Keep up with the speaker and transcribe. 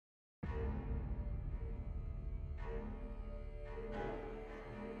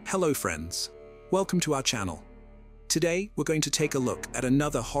Hello friends, welcome to our channel. Today we're going to take a look at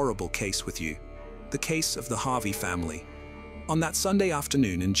another horrible case with you, the case of the Harvey family. On that Sunday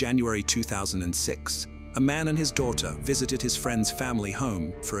afternoon in January 2006, a man and his daughter visited his friend's family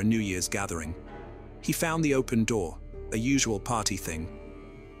home for a New Year's gathering. He found the open door, a usual party thing.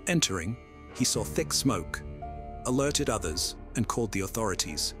 Entering, he saw thick smoke, alerted others, and called the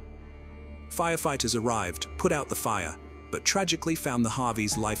authorities. Firefighters arrived, put out the fire, but tragically found the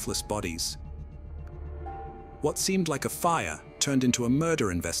Harveys' lifeless bodies. What seemed like a fire turned into a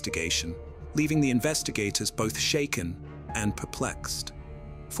murder investigation, leaving the investigators both shaken and perplexed.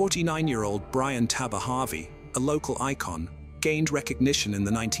 49-year-old Brian Taba Harvey, a local icon, gained recognition in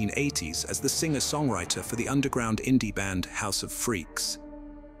the 1980s as the singer-songwriter for the underground indie band House of Freaks.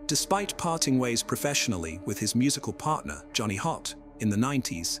 Despite parting ways professionally with his musical partner, Johnny Hott, in the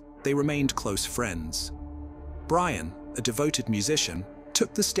 90s, they remained close friends. Brian, a devoted musician,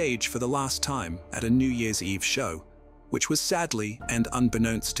 took the stage for the last time at a New Year's Eve show, which was sadly and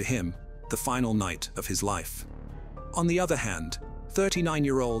unbeknownst to him, the final night of his life. On the other hand,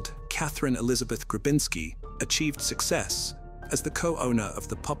 39-year-old Catherine Elizabeth Grabinski achieved success as the co-owner of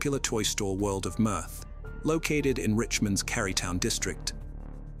the popular toy store World of Mirth, located in Richmond's Carytown district.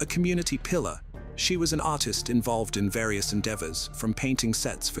 A community pillar, she was an artist involved in various endeavors, from painting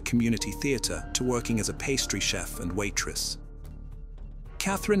sets for community theater to working as a pastry chef and waitress.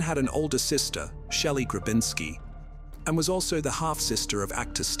 Catherine had an older sister, Shelley Grabinski, and was also the half-sister of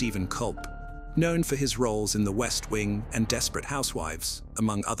actor Stephen Culp, known for his roles in The West Wing and Desperate Housewives,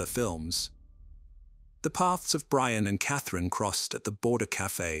 among other films. The paths of Brian and Catherine crossed at the Border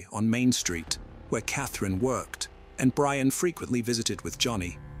Cafe on Main Street, where Catherine worked, and Brian frequently visited with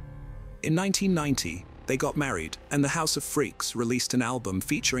Johnny. In 1990, they got married, and the House of Freaks released an album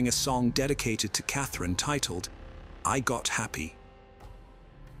featuring a song dedicated to Catherine titled, I Got Happy.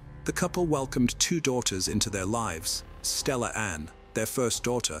 The couple welcomed two daughters into their lives, Stella Ann, their first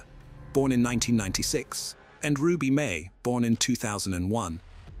daughter, born in 1996, and Ruby May, born in 2001.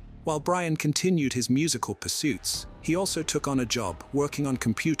 While Brian continued his musical pursuits, he also took on a job working on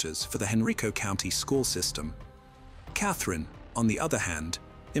computers for the Henrico County school system. Catherine, on the other hand,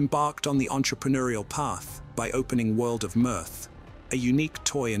 embarked on the entrepreneurial path by opening World of Mirth, a unique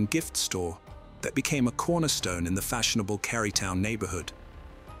toy and gift store that became a cornerstone in the fashionable Carytown neighborhood.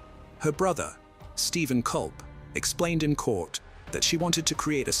 Her brother, Stephen Culp, explained in court that she wanted to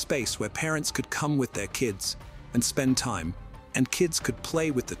create a space where parents could come with their kids and spend time, and kids could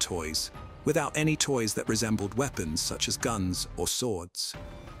play with the toys without any toys that resembled weapons such as guns or swords.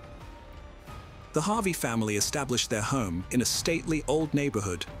 The Harvey family established their home in a stately old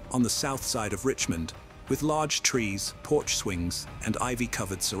neighborhood on the south side of Richmond, with large trees, porch swings, and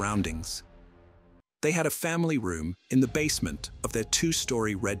ivy-covered surroundings. They had a family room in the basement of their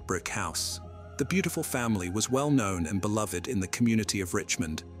two-story red brick house. The beautiful family was well known and beloved in the community of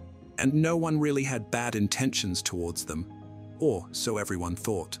Richmond, and no one really had bad intentions towards them, or so everyone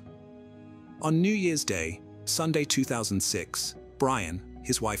thought. On New Year's Day, Sunday 2006, Brian,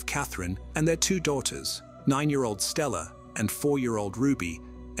 his wife Catherine, and their two daughters, 9-year-old Stella and 4-year-old Ruby,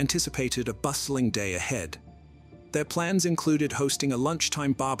 anticipated a bustling day ahead. Their plans included hosting a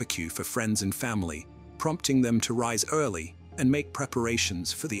lunchtime barbecue for friends and family, prompting them to rise early and make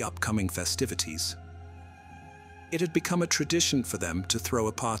preparations for the upcoming festivities. It had become a tradition for them to throw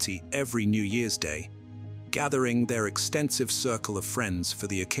a party every New Year's Day, gathering their extensive circle of friends for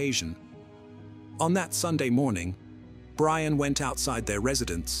the occasion. On that Sunday morning, Brian went outside their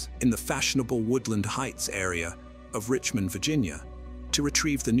residence in the fashionable Woodland Heights area of Richmond, Virginia, to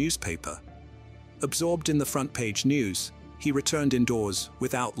retrieve the newspaper. Absorbed in the front-page news, he returned indoors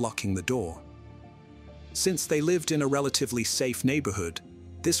without locking the door. Since they lived in a relatively safe neighborhood,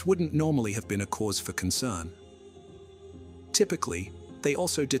 this wouldn't normally have been a cause for concern. Typically, they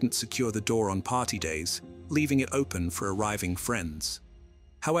also didn't secure the door on party days, leaving it open for arriving friends.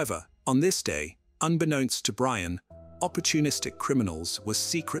 However, on this day, unbeknownst to Brian, opportunistic criminals were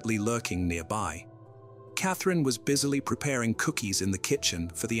secretly lurking nearby. Catherine was busily preparing cookies in the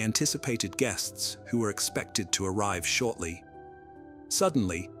kitchen for the anticipated guests who were expected to arrive shortly.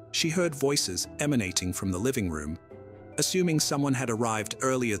 Suddenly, she heard voices emanating from the living room. Assuming someone had arrived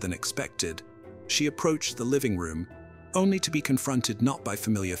earlier than expected, she approached the living room, only to be confronted not by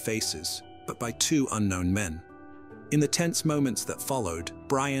familiar faces, but by two unknown men. In the tense moments that followed,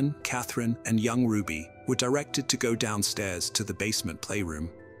 Brian, Catherine, and young Ruby were directed to go downstairs to the basement playroom.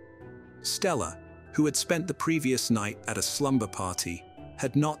 Stella, who had spent the previous night at a slumber party,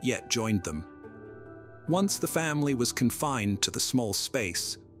 had not yet joined them. Once the family was confined to the small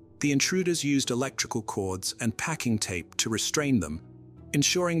space, the intruders used electrical cords and packing tape to restrain them,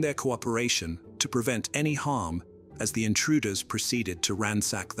 ensuring their cooperation to prevent any harm as the intruders proceeded to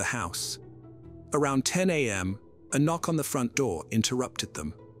ransack the house. Around 10 a.m., a knock on the front door interrupted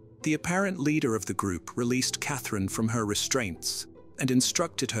them. The apparent leader of the group released Catherine from her restraints and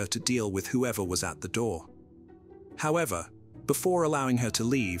instructed her to deal with whoever was at the door. However, before allowing her to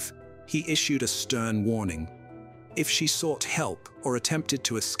leave, he issued a stern warning. If she sought help or attempted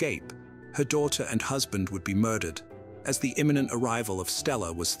to escape, her daughter and husband would be murdered, as the imminent arrival of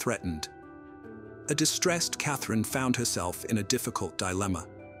Stella was threatened. A distressed Catherine found herself in a difficult dilemma.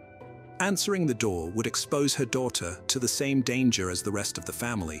 Answering the door would expose her daughter to the same danger as the rest of the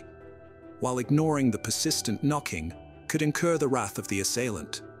family, while ignoring the persistent knocking could incur the wrath of the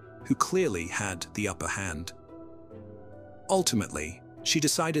assailant, who clearly had the upper hand. Ultimately, she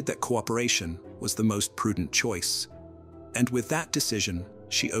decided that cooperation was the most prudent choice, and with that decision,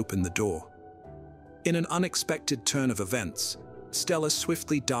 she opened the door. In an unexpected turn of events, Stella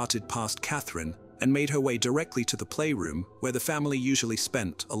swiftly darted past Catherine and made her way directly to the playroom where the family usually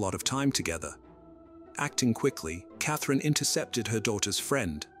spent a lot of time together. Acting quickly, Catherine intercepted her daughter's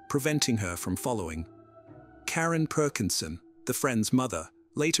friend, preventing her from following. Karen Perkinson, the friend's mother,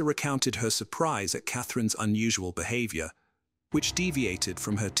 later recounted her surprise at Catherine's unusual behavior, which deviated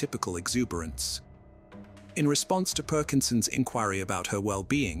from her typical exuberance. In response to Perkinson's inquiry about her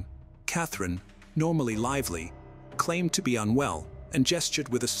well-being, Catherine, normally lively, claimed to be unwell and gestured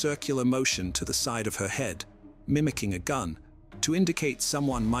with a circular motion to the side of her head, mimicking a gun, to indicate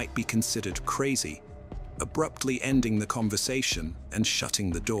someone might be considered crazy, abruptly ending the conversation and shutting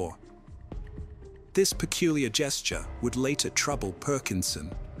the door. This peculiar gesture would later trouble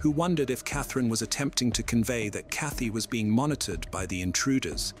Perkinson, who wondered if Catherine was attempting to convey that Kathy was being monitored by the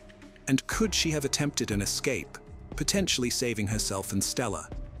intruders, and could she have attempted an escape, potentially saving herself and Stella.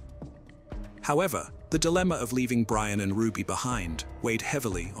 However, the dilemma of leaving Brian and Ruby behind weighed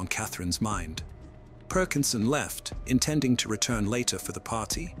heavily on Catherine's mind. Perkinson left, intending to return later for the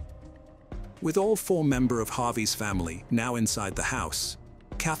party. With all 4 members of Harvey's family now inside the house,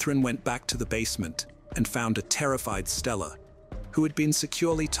 Catherine went back to the basement and found a terrified Stella, who had been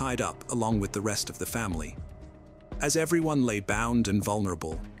securely tied up along with the rest of the family. As everyone lay bound and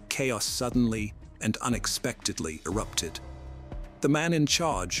vulnerable, chaos suddenly and unexpectedly erupted. The man in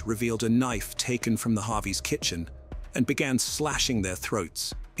charge revealed a knife taken from the Harvey's kitchen and began slashing their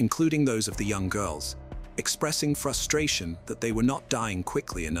throats, including those of the young girls, expressing frustration that they were not dying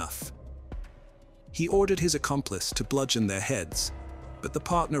quickly enough. He ordered his accomplice to bludgeon their heads, but the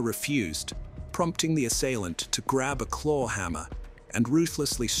partner refused, prompting the assailant to grab a claw hammer and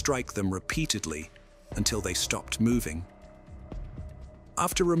ruthlessly strike them repeatedly until they stopped moving.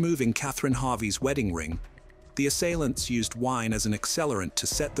 After removing Catherine Harvey's wedding ring, the assailants used wine as an accelerant to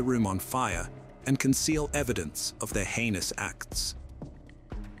set the room on fire and conceal evidence of their heinous acts.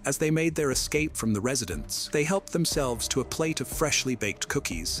 As they made their escape from the residence, they helped themselves to a plate of freshly baked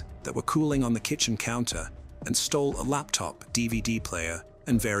cookies that were cooling on the kitchen counter and stole a laptop, DVD player,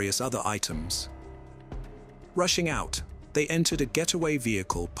 and various other items. Rushing out, they entered a getaway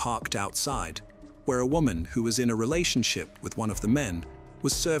vehicle parked outside, where a woman who was in a relationship with one of the men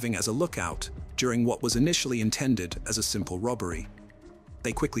was serving as a lookout during what was initially intended as a simple robbery.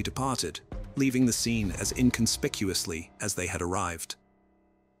 They quickly departed, leaving the scene as inconspicuously as they had arrived.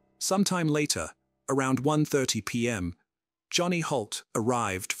 Sometime later, around 1:30 p.m., Johnny Holt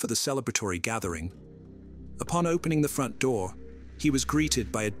arrived for the celebratory gathering. Upon opening the front door, he was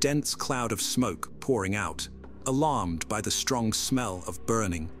greeted by a dense cloud of smoke pouring out, alarmed by the strong smell of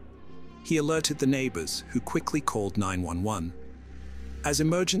burning. He alerted the neighbors, who quickly called 911. As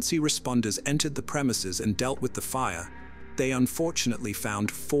emergency responders entered the premises and dealt with the fire, they unfortunately found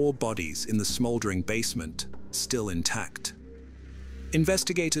 4 bodies in the smoldering basement, still intact.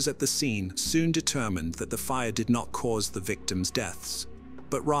 Investigators at the scene soon determined that the fire did not cause the victims' deaths,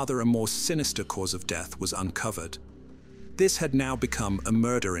 but rather a more sinister cause of death was uncovered. This had now become a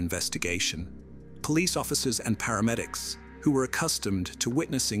murder investigation. Police officers and paramedics, who were accustomed to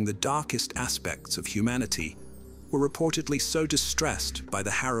witnessing the darkest aspects of humanity, were reportedly so distressed by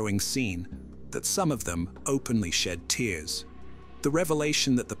the harrowing scene that some of them openly shed tears. The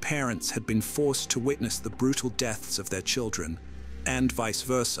revelation that the parents had been forced to witness the brutal deaths of their children, and vice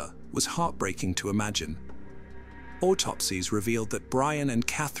versa, was heartbreaking to imagine. Autopsies revealed that Brian and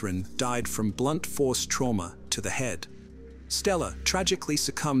Catherine died from blunt force trauma to the head. Stella tragically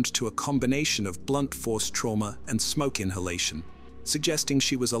succumbed to a combination of blunt force trauma and smoke inhalation, suggesting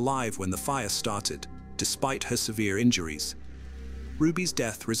she was alive when the fire started, despite her severe injuries. Ruby's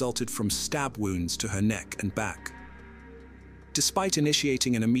death resulted from stab wounds to her neck and back. Despite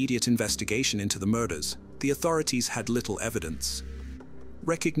initiating an immediate investigation into the murders, the authorities had little evidence.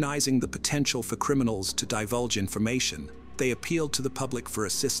 Recognizing the potential for criminals to divulge information, they appealed to the public for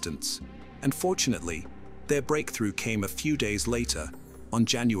assistance, and fortunately, their breakthrough came a few days later, on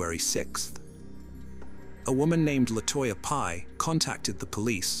January 6th. A woman named LaToya Pye contacted the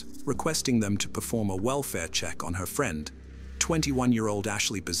police, requesting them to perform a welfare check on her friend, 21-year-old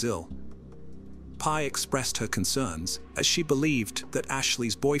Ashley Bazil. Pye expressed her concerns as she believed that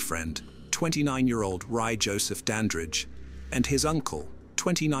Ashley's boyfriend, 29-year-old Ray Joseph Dandridge, and his uncle,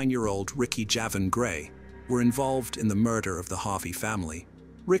 29-year-old Ricky Javon Gray, were involved in the murder of the Harvey family.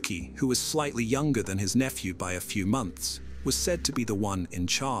 Ricky, who was slightly younger than his nephew by a few months, was said to be the one in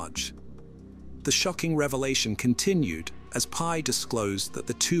charge. The shocking revelation continued as Pye disclosed that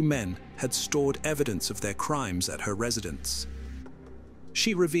the two men had stored evidence of their crimes at her residence.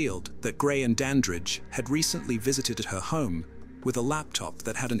 She revealed that Gray and Dandridge had recently visited her home with a laptop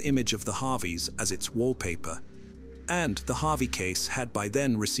that had an image of the Harveys as its wallpaper, and the Harvey case had by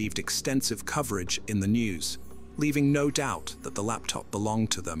then received extensive coverage in the news, leaving no doubt that the laptop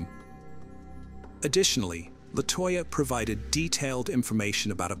belonged to them. Additionally, LaToya provided detailed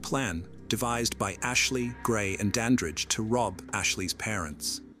information about a plan devised by Ashley, Gray, and Dandridge to rob Ashley's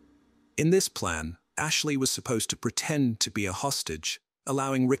parents. In this plan, Ashley was supposed to pretend to be a hostage,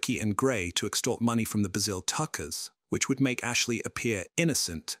 allowing Ricky and Gray to extort money from the Bazil Tuckers, which would make Ashley appear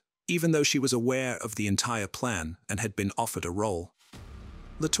innocent, even though she was aware of the entire plan and had been offered a role.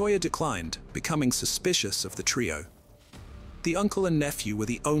 LaToya declined, becoming suspicious of the trio. The uncle and nephew were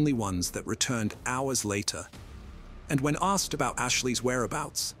the only ones that returned hours later, and when asked about Ashley's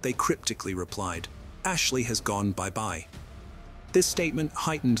whereabouts, they cryptically replied, "Ashley has gone bye-bye." This statement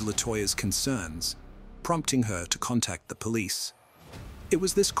heightened LaToya's concerns, prompting her to contact the police. It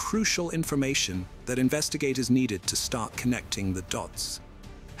was this crucial information that investigators needed to start connecting the dots.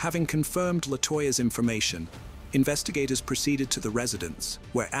 Having confirmed LaToya's information, investigators proceeded to the residence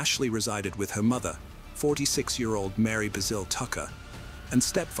where Ashley resided with her mother, 46-year-old Mary Bazil Tucker, and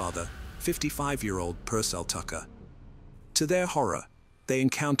stepfather, 55-year-old Purcell Tucker. To their horror, they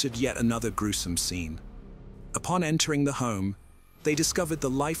encountered yet another gruesome scene. Upon entering the home, they discovered the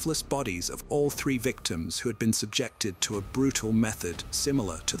lifeless bodies of all three victims who had been subjected to a brutal method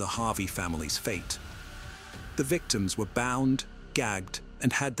similar to the Harvey family's fate. The victims were bound, gagged,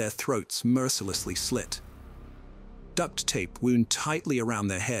 and had their throats mercilessly slit. Duct tape wound tightly around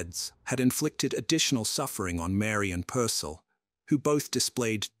their heads had inflicted additional suffering on Mary and Purcell, who both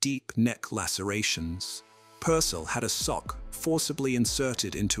displayed deep neck lacerations. Purcell had a sock forcibly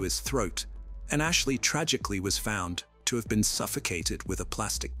inserted into his throat, and Ashley tragically was found to have been suffocated with a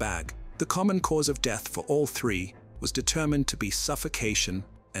plastic bag. The common cause of death for all three was determined to be suffocation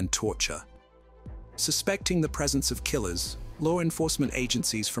and torture. Suspecting the presence of killers, law enforcement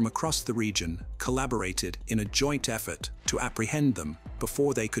agencies from across the region collaborated in a joint effort to apprehend them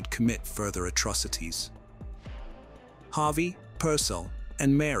before they could commit further atrocities. Harvey, Purcell,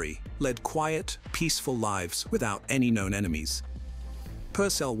 and Mary led quiet, peaceful lives without any known enemies.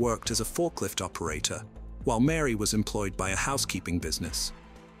 Purcell worked as a forklift operator, while Mary was employed by a housekeeping business.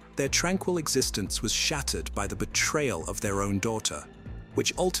 Their tranquil existence was shattered by the betrayal of their own daughter,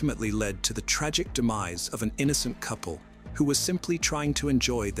 which ultimately led to the tragic demise of an innocent couple who was simply trying to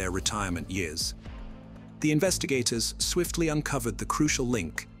enjoy their retirement years. The investigators swiftly uncovered the crucial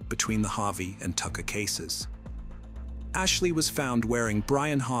link between the Harvey and Tucker cases. Ashley was found wearing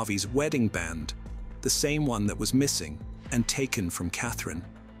Brian Harvey's wedding band, the same one that was missing and taken from Catherine.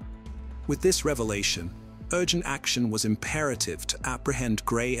 With this revelation, urgent action was imperative to apprehend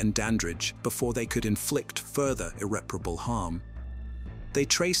Gray and Dandridge before they could inflict further irreparable harm. They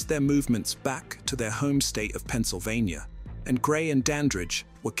traced their movements back to their home state of Pennsylvania, and Gray and Dandridge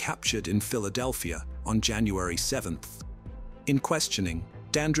were captured in Philadelphia on January 7th. In questioning,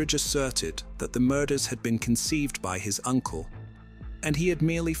 Dandridge asserted that the murders had been conceived by his uncle, and he had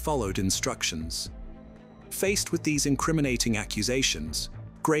merely followed instructions. Faced with these incriminating accusations,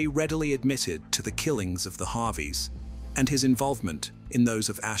 Gray readily admitted to the killings of the Harveys and his involvement in those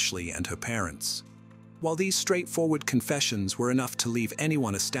of Ashley and her parents. While these straightforward confessions were enough to leave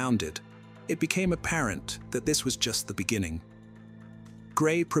anyone astounded, it became apparent that this was just the beginning.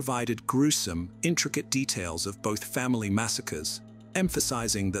 Gray provided gruesome, intricate details of both family massacres,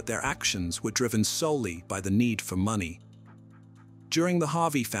 emphasizing that their actions were driven solely by the need for money. During the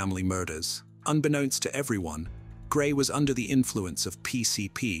Harvey family murders, unbeknownst to everyone, Gray was under the influence of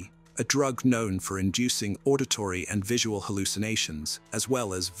PCP, a drug known for inducing auditory and visual hallucinations, as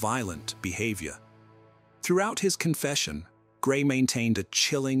well as violent behavior. Throughout his confession, Gray maintained a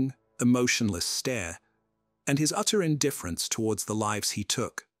chilling, emotionless stare, and his utter indifference towards the lives he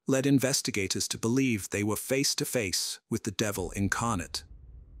took led investigators to believe they were face to face with the devil incarnate.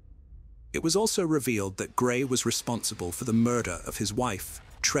 It was also revealed that Gray was responsible for the murder of his wife,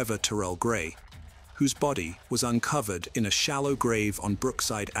 Trevor Terrell Gray, whose body was uncovered in a shallow grave on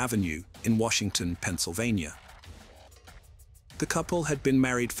Brookside Avenue in Washington, Pennsylvania. The couple had been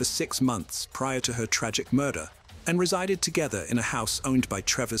married for 6 months prior to her tragic murder and resided together in a house owned by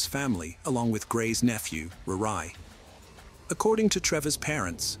Trevor's family along with Gray's nephew, Ray. According to Trevor's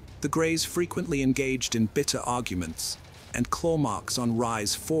parents, the Grays frequently engaged in bitter arguments, and claw marks on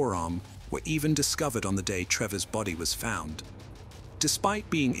Ray's forearm were even discovered on the day Trevor's body was found. Despite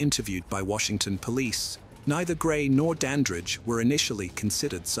being interviewed by Washington police, neither Gray nor Dandridge were initially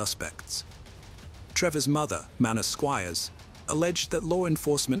considered suspects. Trevor's mother, Manna Squires, alleged that law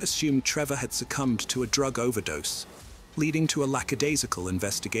enforcement assumed Trevor had succumbed to a drug overdose, leading to a lackadaisical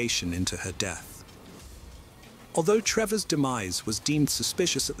investigation into her death. Although Trevor's demise was deemed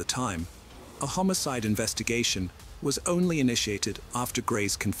suspicious at the time, a homicide investigation was only initiated after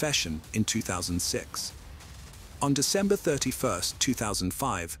Gray's confession in 2006. On December 31,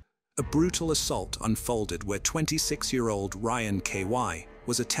 2005, a brutal assault unfolded where 26-year-old Ryan K.Y.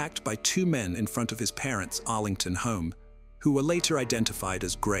 was attacked by 2 men in front of his parents' Arlington home, who were later identified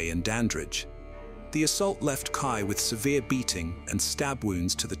as Gray and Dandridge. The assault left Kai with severe beating and stab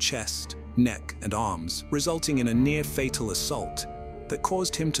wounds to the chest, neck, and arms, resulting in a near-fatal assault that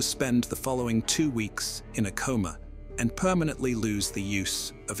caused him to spend the following 2 weeks in a coma and permanently lose the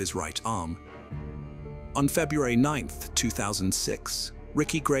use of his right arm. On February 9, 2006,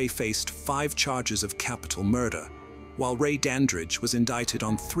 Ricky Gray faced 5 charges of capital murder, while Ray Dandridge was indicted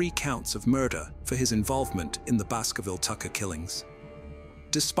on 3 counts of murder for his involvement in the Baskerville Tucker killings.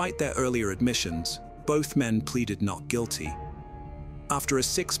 Despite their earlier admissions, both men pleaded not guilty. After a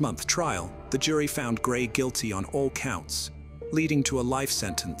 6-month trial, the jury found Gray guilty on all counts, leading to a life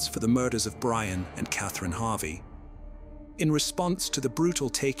sentence for the murders of Brian and Catherine Harvey. In response to the brutal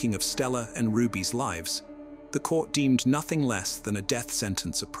taking of Stella and Ruby's lives, the court deemed nothing less than a death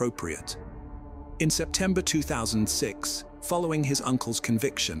sentence appropriate. In September 2006, following his uncle's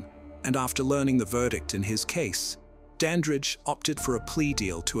conviction, and after learning the verdict in his case, Dandridge opted for a plea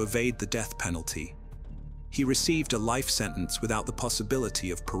deal to evade the death penalty. He received a life sentence without the possibility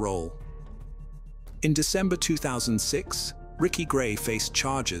of parole. In December 2006, Ricky Gray faced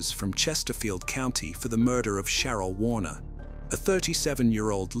charges from Chesterfield County for the murder of Cheryl Warner, a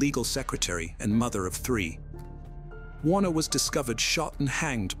 37-year-old legal secretary and mother of 3. Warner was discovered shot and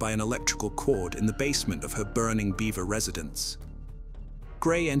hanged by an electrical cord in the basement of her Burning Beaver residence.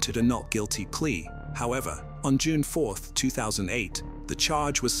 Gray entered a not guilty plea. However, on June 4, 2008, the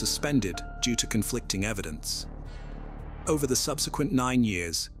charge was suspended due to conflicting evidence. Over the subsequent 9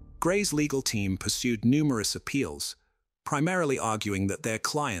 years, Gray's legal team pursued numerous appeals, primarily arguing that their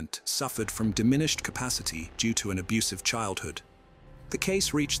client suffered from diminished capacity due to an abusive childhood. The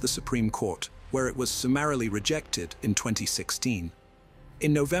case reached the Supreme Court, where it was summarily rejected in 2016.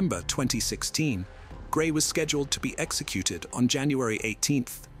 In November 2016, Gray was scheduled to be executed on January 18,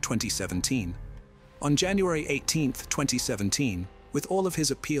 2017. On January 18, 2017, with all of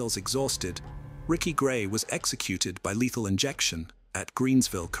his appeals exhausted, Ricky Gray was executed by lethal injection at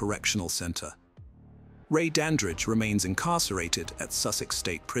Greensville Correctional Center. Ray Dandridge remains incarcerated at Sussex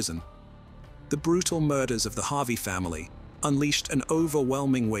State Prison. The brutal murders of the Harvey family unleashed an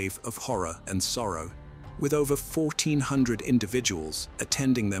overwhelming wave of horror and sorrow, with over 1,400 individuals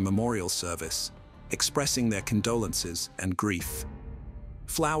attending their memorial service, expressing their condolences and grief.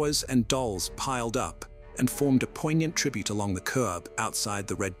 Flowers and dolls piled up and formed a poignant tribute along the curb outside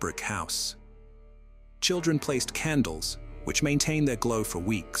the red brick house. Children placed candles, which maintained their glow for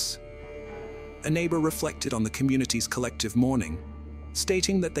weeks. A neighbor reflected on the community's collective mourning,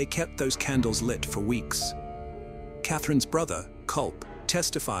 stating that they kept those candles lit for weeks. Catherine's brother, Culp,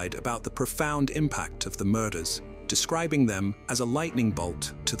 testified about the profound impact of the murders, describing them as a lightning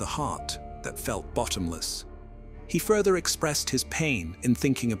bolt to the heart that felt bottomless. He further expressed his pain in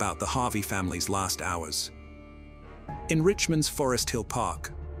thinking about the Harvey family's last hours. In Richmond's Forest Hill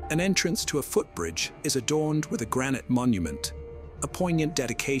Park, an entrance to a footbridge is adorned with a granite monument, a poignant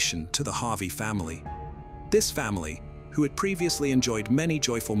dedication to the Harvey family. This family, who had previously enjoyed many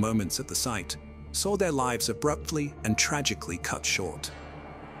joyful moments at the site, saw their lives abruptly and tragically cut short.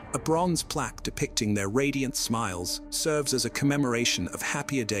 A bronze plaque depicting their radiant smiles serves as a commemoration of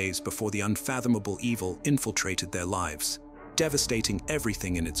happier days before the unfathomable evil infiltrated their lives, devastating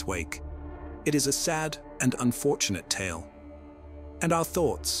everything in its wake. It is a sad and unfortunate tale. And our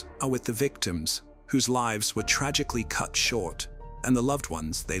thoughts are with the victims, whose lives were tragically cut short, and the loved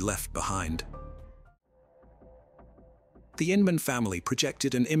ones they left behind. The Inman family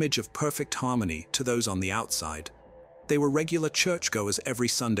projected an image of perfect harmony to those on the outside. They were regular churchgoers every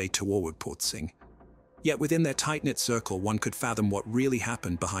Sunday to Portsing. Yet within their tight-knit circle, one could fathom what really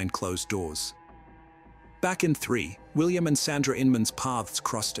happened behind closed doors. Back in 3, William and Sandra Inman's paths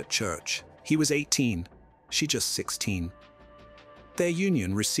crossed at church. He was 18, she just 16. Their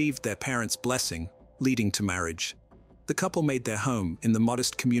union received their parents' blessing, leading to marriage. The couple made their home in the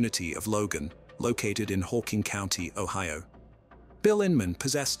modest community of Logan, located in Hawking County, Ohio. Bill Inman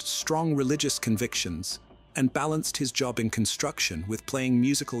possessed strong religious convictions and balanced his job in construction with playing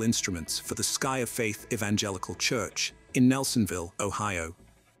musical instruments for the Sky of Faith Evangelical Church in Nelsonville, Ohio.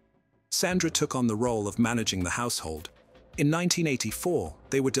 Sandra took on the role of managing the household. In 1984,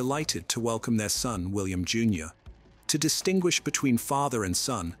 they were delighted to welcome their son, William Jr. To distinguish between father and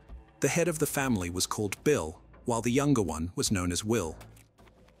son, the head of the family was called Bill, while the younger one was known as Will.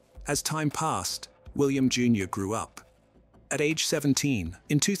 As time passed, William Jr. grew up. At age 17,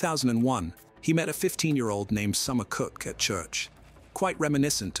 in 2001, he met a 15-year-old named Summer Cook at church, quite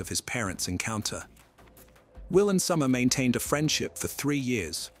reminiscent of his parents' encounter. Will and Summer maintained a friendship for 3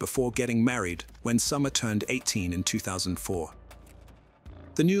 years before getting married when Summer turned 18 in 2004.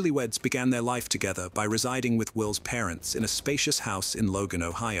 The newlyweds began their life together by residing with Will's parents in a spacious house in Logan,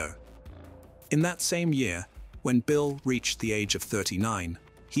 Ohio. In that same year, when Bill reached the age of 39,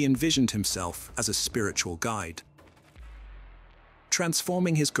 he envisioned himself as a spiritual guide.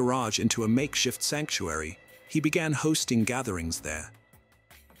 Transforming his garage into a makeshift sanctuary, he began hosting gatherings there.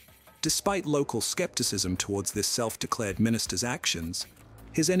 Despite local skepticism towards this self-declared minister's actions,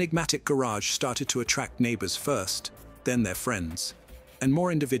 his enigmatic garage started to attract neighbors first, then their friends, and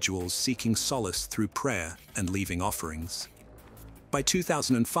more individuals seeking solace through prayer and leaving offerings. By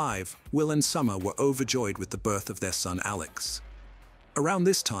 2005, Will and Summer were overjoyed with the birth of their son Alex. Around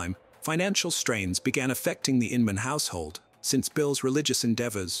this time, financial strains began affecting the Inman household, since Bill's religious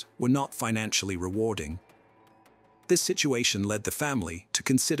endeavors were not financially rewarding. This situation led the family to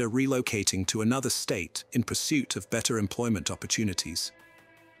consider relocating to another state in pursuit of better employment opportunities.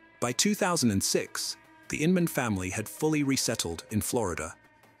 By 2006, the Inman family had fully resettled in Florida.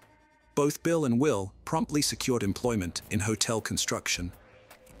 Both Bill and Will promptly secured employment in hotel construction.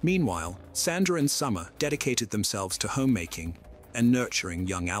 Meanwhile, Sandra and Summer dedicated themselves to homemaking and nurturing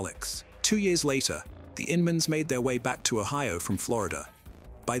young Alex. 2 years later, the Inmans made their way back to Ohio from Florida.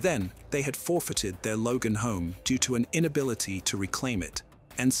 By then, they had forfeited their Logan home due to an inability to reclaim it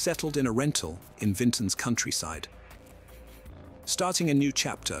and settled in a rental in Vinton's countryside. Starting a new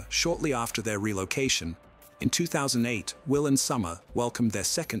chapter shortly after their relocation, in 2008, Will and Summer welcomed their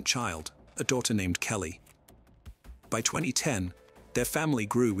second child, a daughter named Kelly. By 2010, their family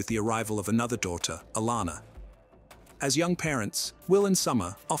grew with the arrival of another daughter, Alana. As young parents, Will and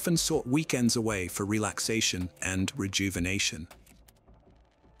Summer often sought weekends away for relaxation and rejuvenation.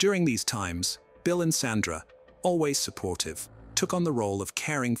 During these times, Bill and Sandra, always supportive, took on the role of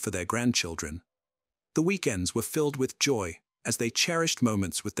caring for their grandchildren. The weekends were filled with joy as they cherished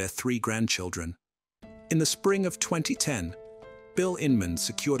moments with their 3 grandchildren. In the spring of 2010, Bill Inman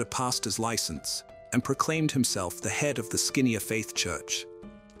secured a pastor's license and proclaimed himself the head of the Skinny of Faith Church.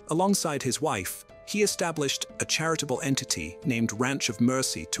 Alongside his wife, he established a charitable entity named Ranch of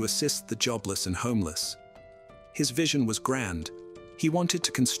Mercy to assist the jobless and homeless. His vision was grand. He wanted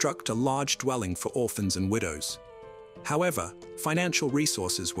to construct a large dwelling for orphans and widows. However, financial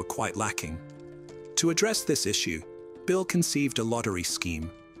resources were quite lacking. To address this issue, Bill conceived a lottery scheme.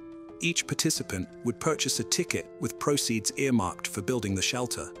 Each participant would purchase a ticket with proceeds earmarked for building the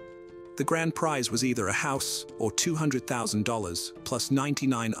shelter. The grand prize was either a house or $200,000 plus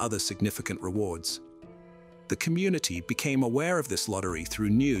 99 other significant rewards. The community became aware of this lottery through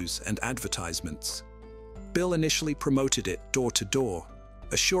news and advertisements. Bill initially promoted it door to door,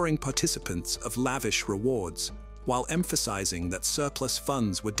 assuring participants of lavish rewards, while emphasizing that surplus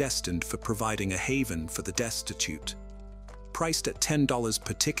funds were destined for providing a haven for the destitute. Priced at $10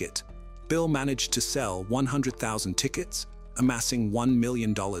 per ticket, Bill managed to sell 100,000 tickets, amassing $1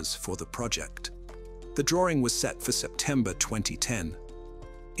 million for the project. The drawing was set for September 2010.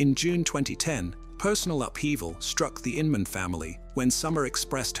 In June 2010, personal upheaval struck the Inman family when Summer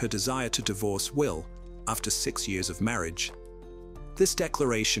expressed her desire to divorce Will after 6 years of marriage. This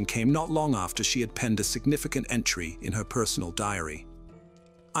declaration came not long after she had penned a significant entry in her personal diary.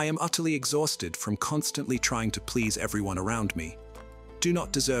 "I am utterly exhausted from constantly trying to please everyone around me. Do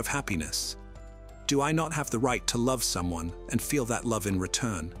not deserve happiness. Do I not have the right to love someone and feel that love in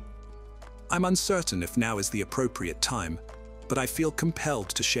return? I'm uncertain if now is the appropriate time, but I feel compelled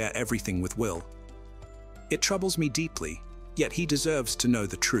to share everything with Will. It troubles me deeply, yet he deserves to know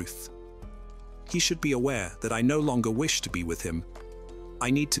the truth. He should be aware that I no longer wish to be with him. I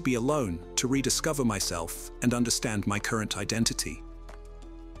need to be alone to rediscover myself and understand my current identity.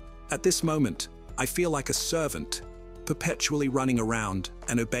 At this moment, I feel like a servant, perpetually running around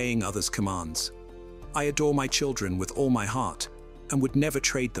and obeying others' commands. I adore my children with all my heart and would never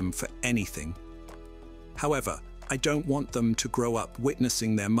trade them for anything. However, I don't want them to grow up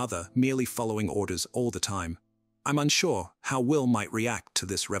witnessing their mother merely following orders all the time. I'm unsure how Will might react to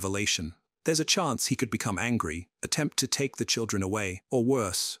this revelation. There's a chance he could become angry, attempt to take the children away, or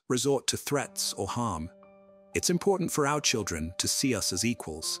worse, resort to threats or harm. It's important for our children to see us as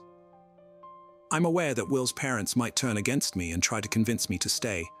equals. I'm aware that Will's parents might turn against me and try to convince me to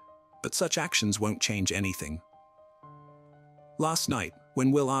stay, but such actions won't change anything. Last night,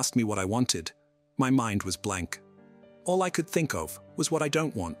 when Will asked me what I wanted, my mind was blank. All I could think of was what I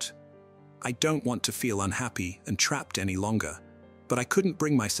don't want. I don't want to feel unhappy and trapped any longer, but I couldn't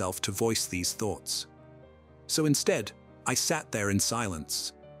bring myself to voice these thoughts. So instead, I sat there in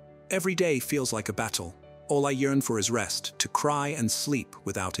silence. Every day feels like a battle. All I yearn for is rest, to cry and sleep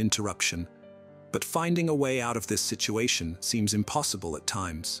without interruption. But finding a way out of this situation seems impossible at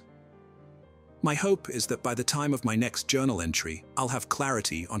times. My hope is that by the time of my next journal entry, I'll have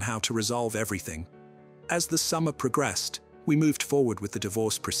clarity on how to resolve everything. As the summer progressed, we moved forward with the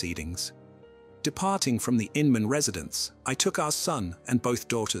divorce proceedings. Departing from the Inman residence, I took our son and both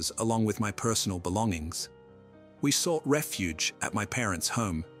daughters along with my personal belongings. We sought refuge at my parents'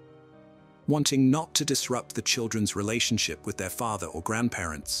 home. Wanting not to disrupt the children's relationship with their father or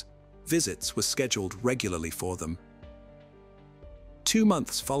grandparents, visits were scheduled regularly for them. 2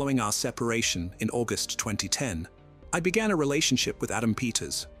 months following our separation in August 2010, I began a relationship with Adam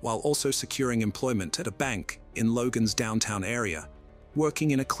Peters while also securing employment at a bank in Logan's downtown area,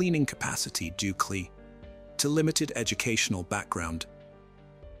 working in a cleaning capacity due to limited educational background.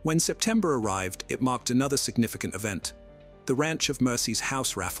 When September arrived, it marked another significant event, the Ranch of Mercy's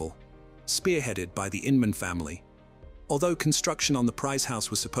house raffle, spearheaded by the Inman family. Although construction on the prize house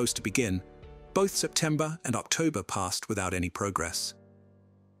was supposed to begin, both September and October passed without any progress.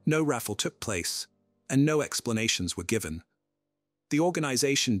 No raffle took place, and no explanations were given. The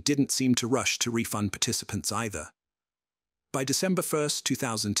organization didn't seem to rush to refund participants either. By December 1,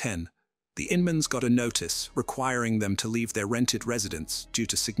 2010, the Inmans got a notice requiring them to leave their rented residence due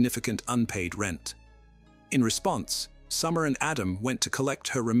to significant unpaid rent. In response, Summer and Adam went to collect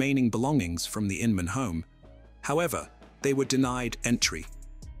her remaining belongings from the Inman home. However, they were denied entry.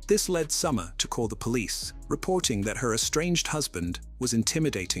 This led Summer to call the police, reporting that her estranged husband was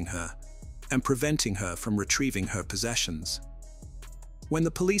intimidating her and preventing her from retrieving her possessions. When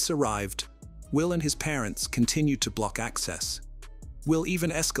the police arrived, Will and his parents continued to block access. Will even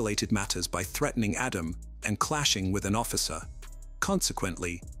escalated matters by threatening Adam and clashing with an officer.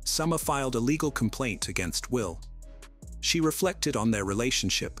 Consequently, Summer filed a legal complaint against Will. She reflected on their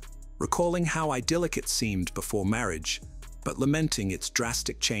relationship, recalling how idyllic it seemed before marriage, but lamenting its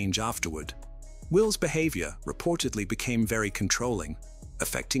drastic change afterward. Will's behavior reportedly became very controlling,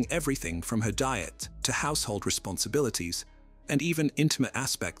 affecting everything from her diet to household responsibilities and even intimate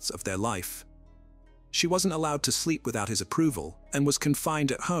aspects of their life. She wasn't allowed to sleep without his approval and was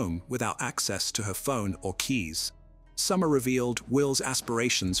confined at home without access to her phone or keys. Summer revealed Will's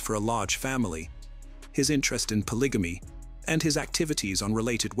aspirations for a large family, his interest in polygamy, and his activities on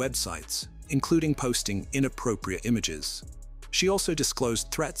related websites, including posting inappropriate images. She also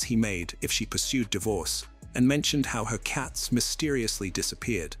disclosed threats he made if she pursued divorce and mentioned how her cats mysteriously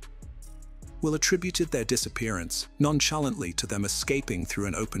disappeared. Will attributed their disappearance nonchalantly to them escaping through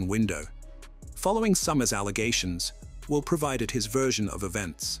an open window. Following Summer's allegations, Will provided his version of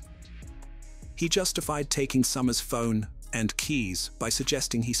events. He justified taking Summer's phone and keys by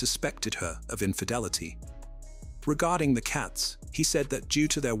suggesting he suspected her of infidelity. Regarding the cats, he said that due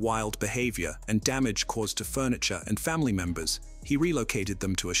to their wild behavior and damage caused to furniture and family members, he relocated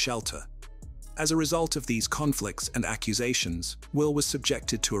them to a shelter. As a result of these conflicts and accusations, Will was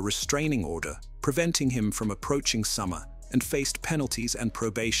subjected to a restraining order, preventing him from approaching Summer, and faced penalties and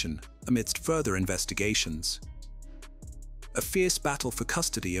probation amidst further investigations. A fierce battle for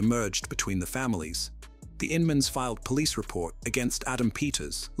custody emerged between the families. The Inmans filed police report against Adam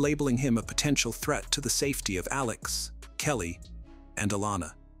Peters, labeling him a potential threat to the safety of Alex, Kelly, and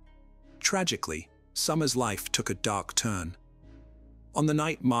Alana. Tragically, Summer's life took a dark turn. On the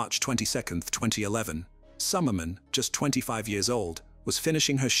night March 22, 2011, Summerman, just 25 years old, was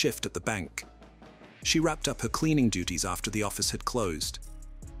finishing her shift at the bank. She wrapped up her cleaning duties after the office had closed.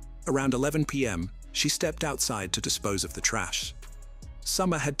 Around 11 p.m., she stepped outside to dispose of the trash.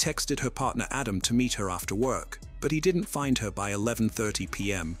 Summer had texted her partner Adam to meet her after work, but he didn't find her by 11:30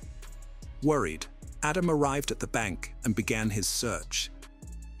 p.m. Worried, Adam arrived at the bank and began his search.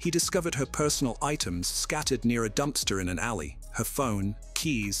 he discovered her personal items scattered near a dumpster in an alley, her phone,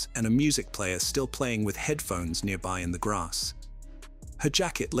 keys, and a music player still playing with headphones nearby in the grass. Her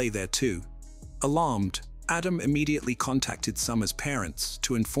jacket lay there too. Alarmed, Adam immediately contacted Summer's parents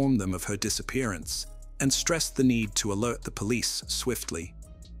to inform them of her disappearance and stressed the need to alert the police swiftly.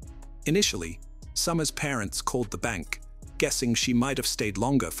 Initially, Summer's parents called the bank, guessing she might have stayed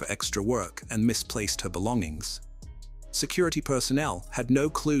longer for extra work and misplaced her belongings. Security personnel had no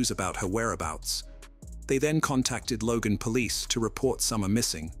clues about her whereabouts. They then contacted Logan police to report Summer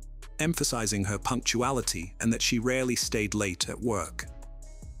missing, emphasizing her punctuality and that she rarely stayed late at work.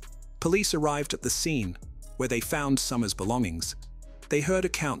 Police arrived at the scene, where they found Summer's belongings. They heard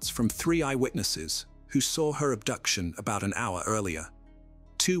accounts from 3 eyewitnesses who saw her abduction about an hour earlier.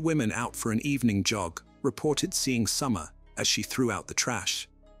 2 women out for an evening jog reported seeing Summer as she threw out the trash.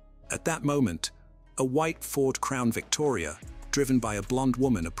 At that moment, a white Ford Crown Victoria, driven by a blonde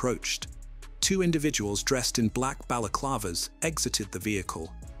woman, approached. 2 individuals dressed in black balaclavas exited the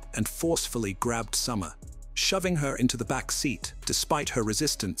vehicle and forcefully grabbed Summer, shoving her into the back seat despite her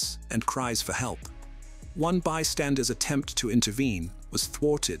resistance and cries for help. One bystander's attempt to intervene was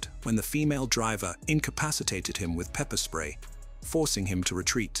thwarted when the female driver incapacitated him with pepper spray, forcing him to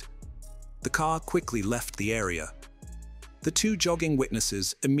retreat. The car quickly left the area. The 2 jogging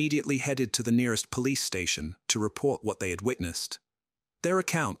witnesses immediately headed to the nearest police station to report what they had witnessed. Their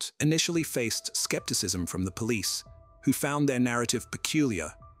account initially faced skepticism from the police, who found their narrative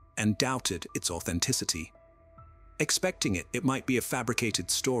peculiar and doubted its authenticity. Expecting it might be a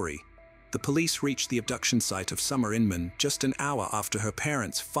fabricated story, the police reached the abduction site of Summer Inman just an hour after her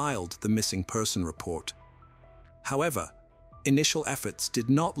parents filed the missing person report. However, initial efforts did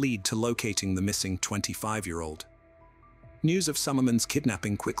not lead to locating the missing 25-year-old. News of Summerman's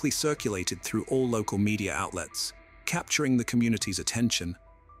kidnapping quickly circulated through all local media outlets, capturing the community's attention.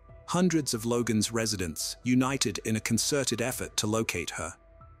 Hundreds of Logan's residents united in a concerted effort to locate her.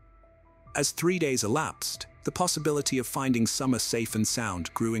 As 3 days elapsed, the possibility of finding Summer safe and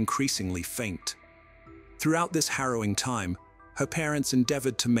sound grew increasingly faint. Throughout this harrowing time, her parents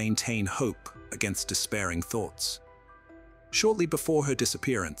endeavored to maintain hope against despairing thoughts. Shortly before her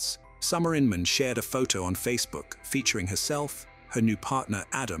disappearance, Summer Inman shared a photo on Facebook featuring herself, her new partner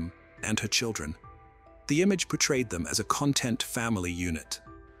Adam, and her children. The image portrayed them as a content family unit.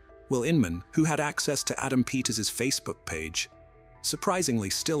 Will Inman, who had access to Adam Peters' Facebook page,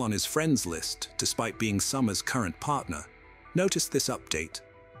 surprisingly still on his friends list despite being Summer's current partner, noticed this update.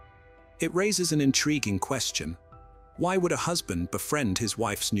 It raises an intriguing question. Why would a husband befriend his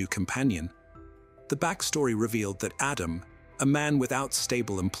wife's new companion? The backstory revealed that Adam, a man without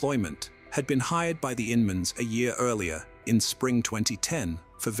stable employment, had been hired by the Inmans a year earlier, in spring 2010,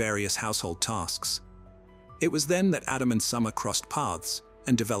 for various household tasks. It was then that Adam and Summer crossed paths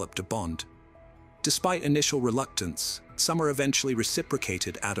and developed a bond. Despite initial reluctance, Summer eventually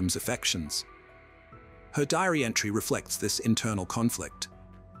reciprocated Adam's affections. Her diary entry reflects this internal conflict.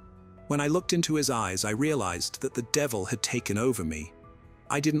 When I looked into his eyes, I realized that the devil had taken over me.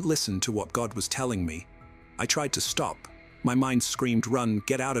 I didn't listen to what God was telling me. I tried to stop. My mind screamed, "Run,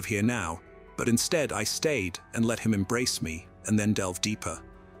 get out of here now," but instead I stayed and let him embrace me and then delve deeper.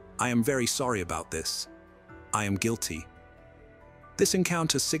 I am very sorry about this. I am guilty. This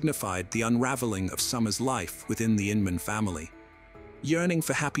encounter signified the unraveling of Summer's life within the Inman family. Yearning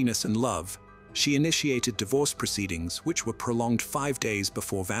for happiness and love, she initiated divorce proceedings which were prolonged 5 days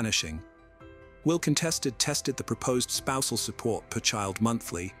before vanishing. Will tested the proposed spousal support per child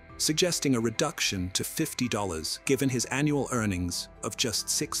monthly, suggesting a reduction to $50 given his annual earnings of just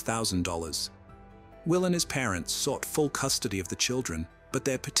 $6,000. Will and his parents sought full custody of the children, but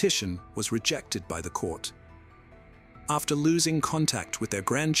their petition was rejected by the court. After losing contact with their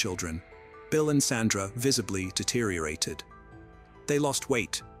grandchildren, Bill and Sandra visibly deteriorated. They lost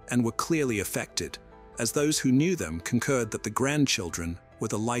weight and were clearly affected, as those who knew them concurred that the grandchildren were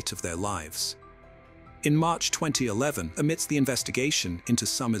the light of their lives. In March 2011, amidst the investigation into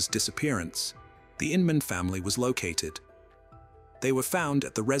Summer's disappearance, the Inman family was located. They were found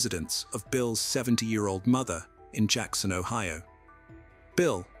at the residence of Bill's 70-year-old mother in Jackson, Ohio.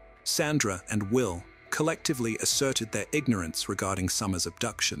 Bill, Sandra, and Will collectively asserted their ignorance regarding Summer's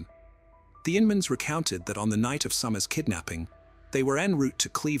abduction. The Inmans recounted that on the night of Summer's kidnapping, they were en route to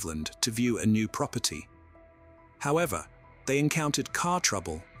Cleveland to view a new property. However, they encountered car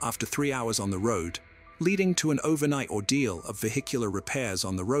trouble after 3 hours on the road, leading to an overnight ordeal of vehicular repairs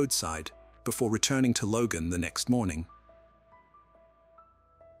on the roadside before returning to Logan the next morning.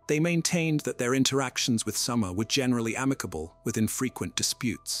 They maintained that their interactions with Summer were generally amicable, with infrequent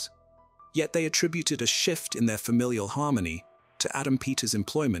disputes. Yet they attributed a shift in their familial harmony to Adam Peters'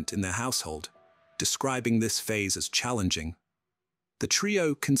 employment in their household, describing this phase as challenging. The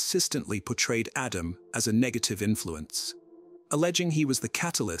trio consistently portrayed Adam as a negative influence, alleging he was the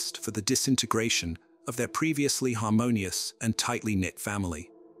catalyst for the disintegration of their previously harmonious and tightly knit family.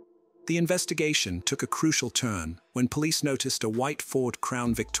 The investigation took a crucial turn when police noticed a white Ford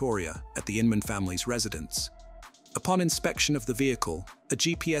Crown Victoria at the Inman family's residence. Upon inspection of the vehicle, a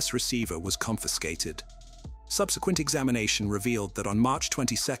GPS receiver was confiscated. Subsequent examination revealed that on March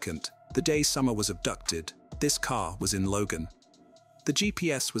 22nd, the day Summer was abducted, this car was in Logan. The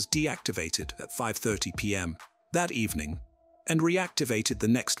GPS was deactivated at 5:30 p.m. that evening and reactivated the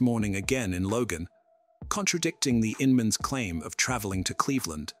next morning again in Logan, contradicting the Inman's claim of traveling to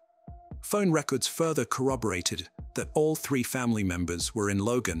Cleveland. Phone records further corroborated that all three family members were in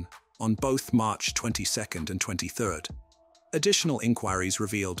Logan on both March 22nd and 23rd. Additional inquiries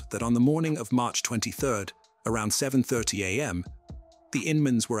revealed that on the morning of March 23rd, around 7:30 a.m., the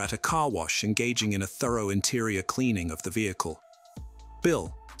Inmans were at a car wash engaging in a thorough interior cleaning of the vehicle.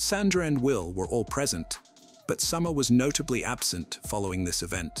 Bill, Sandra, and Will were all present, but Summer was notably absent following this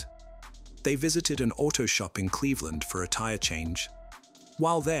event. They visited an auto shop in Cleveland for a tire change.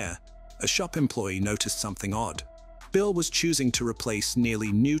 While there, a shop employee noticed something odd. Bill was choosing to replace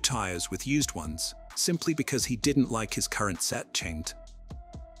nearly new tires with used ones, simply because he didn't like his current set chained.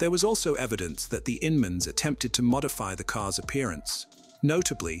 There was also evidence that the Inmans attempted to modify the car's appearance.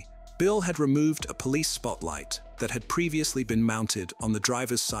 Notably, Bill had removed a police spotlight that had previously been mounted on the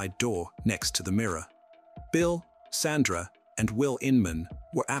driver's side door next to the mirror. Bill, Sandra, and Will Inman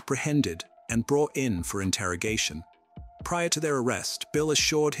were apprehended and brought in for interrogation. Prior to their arrest, Bill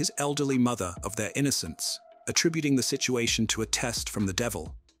assured his elderly mother of their innocence, attributing the situation to a test from the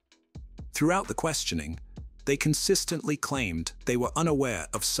devil. Throughout the questioning, they consistently claimed they were unaware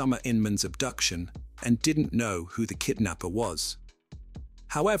of Summer Inman's abduction and didn't know who the kidnapper was.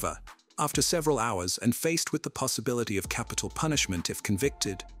 However, after several hours and faced with the possibility of capital punishment if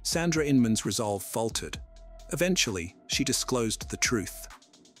convicted, Sandra Inman's resolve faltered. Eventually, she disclosed the truth.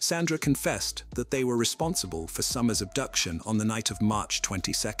 Sandra confessed that they were responsible for Summer's abduction on the night of March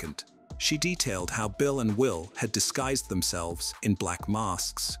 22nd. She detailed how Bill and Will had disguised themselves in black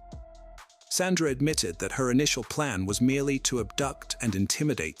masks. Sandra admitted that her initial plan was merely to abduct and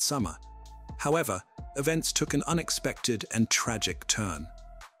intimidate Summer. However, events took an unexpected and tragic turn.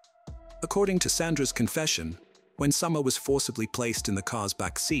 According to Sandra's confession, when Summer was forcibly placed in the car's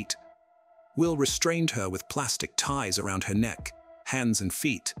back seat, Will restrained her with plastic ties around her neck, hands and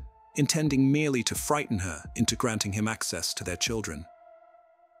feet, intending merely to frighten her into granting him access to their children.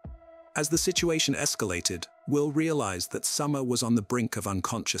 As the situation escalated, Will realized that Summer was on the brink of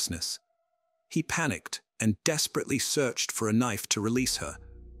unconsciousness. He panicked and desperately searched for a knife to release her,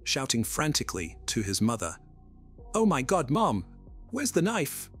 shouting frantically to his mother, "Oh my God, Mom! Where's the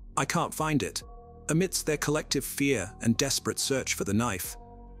knife? I can't find it." Amidst their collective fear and desperate search for the knife,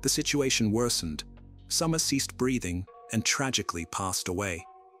 the situation worsened. Summer ceased breathing and tragically passed away.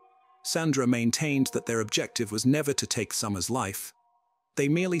 Sandra maintained that their objective was never to take Summer's life. They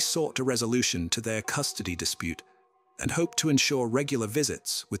merely sought a resolution to their custody dispute and hoped to ensure regular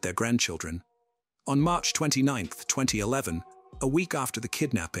visits with their grandchildren. On March 29, 2011, a week after the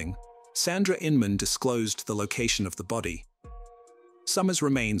kidnapping, Sandra Inman disclosed the location of the body. Summer's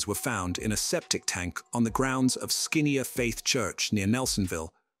remains were found in a septic tank on the grounds of Skinnier Faith Church near Nelsonville,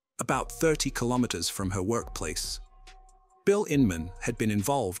 about 30 kilometers from her workplace. Bill Inman had been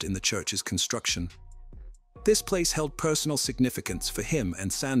involved in the church's construction. This place held personal significance for him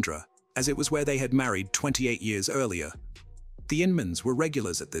and Sandra, as it was where they had married 28 years earlier. The Inmans were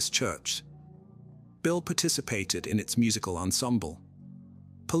regulars at this church. Bill participated in its musical ensemble.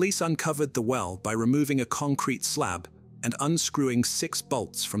 Police uncovered the well by removing a concrete slab and unscrewing 6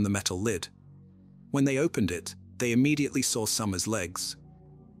 bolts from the metal lid. When they opened it, they immediately saw Summer's legs.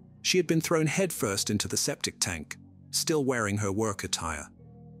 She had been thrown headfirst into the septic tank, still wearing her work attire.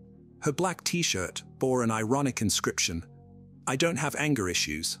 Her black t-shirt bore an ironic inscription, "I don't have anger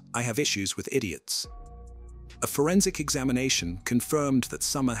issues, I have issues with idiots." A forensic examination confirmed that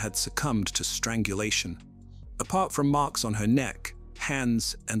Summer had succumbed to strangulation. Apart from marks on her neck,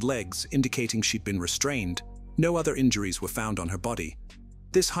 hands, and legs indicating she'd been restrained, no other injuries were found on her body.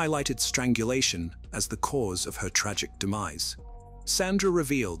 This highlighted strangulation as the cause of her tragic demise. Sandra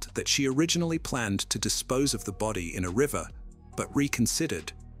revealed that she originally planned to dispose of the body in a river, but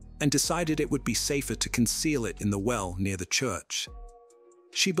reconsidered and decided it would be safer to conceal it in the well near the church.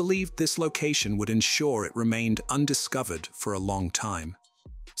 She believed this location would ensure it remained undiscovered for a long time.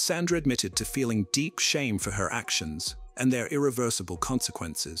 Sandra admitted to feeling deep shame for her actions and their irreversible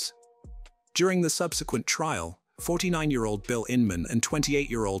consequences. During the subsequent trial, 49-year-old Bill Inman and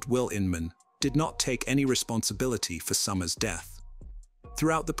 28-year-old Will Inman did not take any responsibility for Summer's death.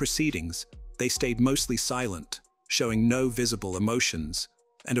 Throughout the proceedings, they stayed mostly silent, showing no visible emotions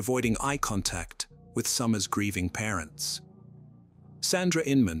and avoiding eye contact with Summer's grieving parents. Sandra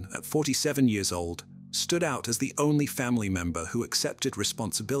Inman, at 47 years old, stood out as the only family member who accepted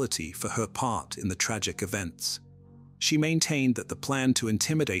responsibility for her part in the tragic events. She maintained that the plan to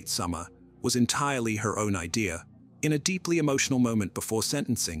intimidate Summer was entirely her own idea. In a deeply emotional moment before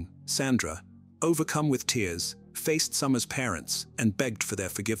sentencing, Sandra, overcome with tears, faced Summer's parents and begged for their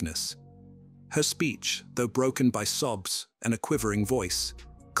forgiveness. Her speech, though broken by sobs and a quivering voice,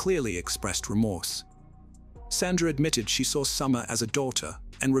 clearly expressed remorse. Sandra admitted she saw Summer as a daughter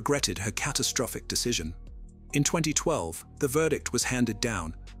and regretted her catastrophic decision. In 2012, the verdict was handed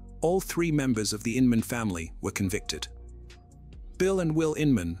down. All 3 members of the Inman family were convicted. Bill and Will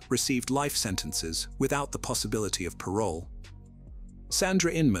Inman received life sentences without the possibility of parole.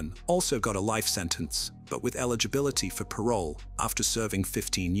 Sandra Inman also got a life sentence, but with eligibility for parole after serving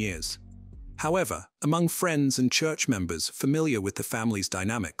 15 years. However, among friends and church members familiar with the family's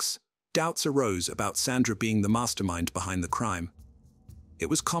dynamics, doubts arose about Sandra being the mastermind behind the crime. It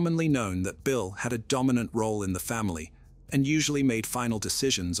was commonly known that Bill had a dominant role in the family and usually made final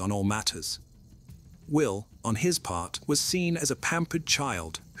decisions on all matters. Will, on his part, was seen as a pampered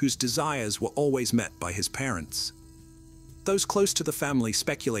child whose desires were always met by his parents. Those close to the family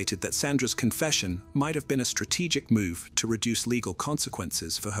speculated that Sandra's confession might have been a strategic move to reduce legal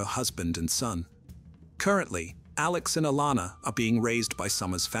consequences for her husband and son. Currently, Alex and Alana are being raised by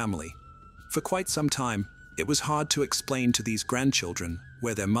Summer's family. For quite some time, it was hard to explain to these grandchildren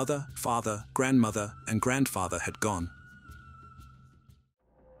where their mother, father, grandmother, and grandfather had gone.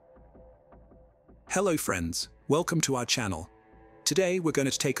 Hello friends, welcome to our channel. Today we're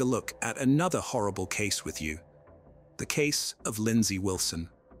going to take a look at another horrible case with you. The case of Lindsay Wilson.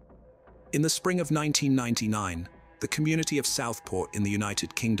 In the spring of 1999, the community of Southport in the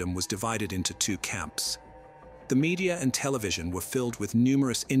United Kingdom was divided into 2 camps. The media and television were filled with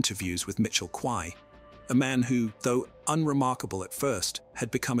numerous interviews with Mitchell Quay, a man who, though unremarkable at first,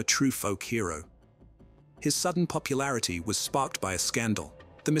 had become a true folk hero. His sudden popularity was sparked by a scandal: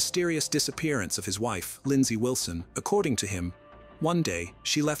 the mysterious disappearance of his wife, Lindsay Wilson. According to him, one day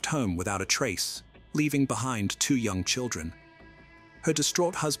she left home without a trace, leaving behind 2 young children. Her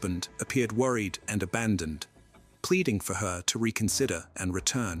distraught husband appeared worried and abandoned, pleading for her to reconsider and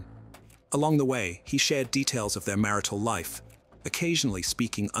return. Along the way, he shared details of their marital life, occasionally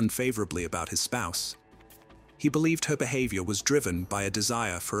speaking unfavorably about his spouse. He believed her behavior was driven by a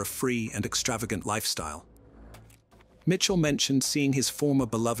desire for a free and extravagant lifestyle. Mitchell mentioned seeing his former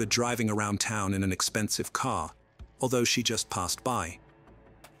beloved driving around town in an expensive car, although she just passed by.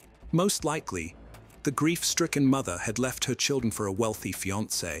 Most likely, the grief-stricken mother had left her children for a wealthy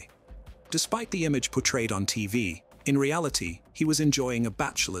fiancé. Despite the image portrayed on TV, in reality, he was enjoying a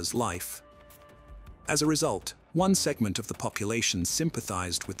bachelor's life. As a result, one segment of the population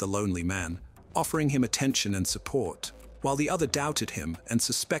sympathized with the lonely man, offering him attention and support, while the other doubted him and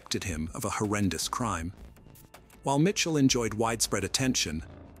suspected him of a horrendous crime. While Mitchell enjoyed widespread attention,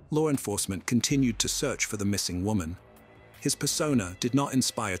 law enforcement continued to search for the missing woman. His persona did not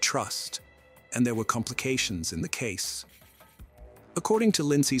inspire trust, and there were complications in the case. According to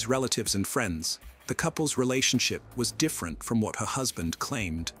Lindsay's relatives and friends, the couple's relationship was different from what her husband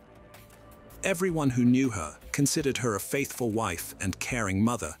claimed. Everyone who knew her considered her a faithful wife and caring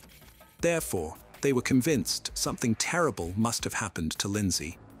mother. Therefore, they were convinced something terrible must have happened to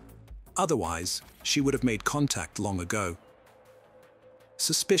Lindsay. Otherwise, she would have made contact long ago.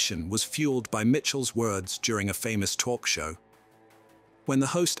 Suspicion was fueled by Mitchell's words during a famous talk show. When the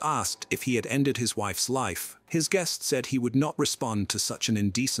host asked if he had ended his wife's life, his guest said he would not respond to such an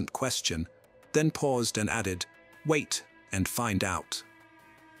indecent question, then paused and added, "Wait and find out."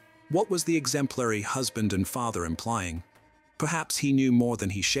 What was the exemplary husband and father implying? Perhaps he knew more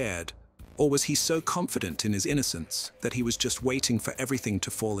than he shared, or was he so confident in his innocence that he was just waiting for everything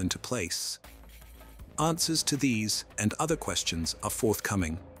to fall into place? Answers to these and other questions are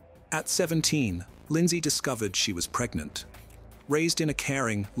forthcoming. At 17, Lindsay discovered she was pregnant. Raised in a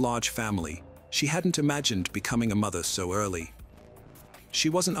caring, large family, she hadn't imagined becoming a mother so early. She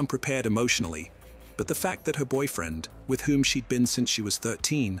wasn't unprepared emotionally, but the fact that her boyfriend, with whom she'd been since she was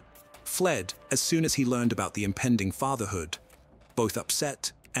 13, fled as soon as he learned about the impending fatherhood, both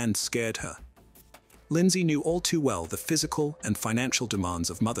upset and scared her. Lindsay knew all too well the physical and financial demands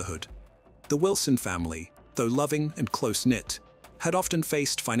of motherhood. The Wilson family, though loving and close-knit, had often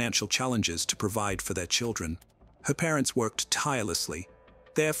faced financial challenges to provide for their children. Her parents worked tirelessly,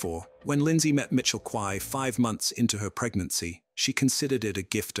 Therefore, when Lindsay met Mitchell Quay 5 months into her pregnancy, she considered it a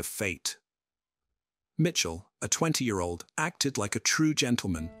gift of fate. Mitchell, a 20-year-old, acted like a true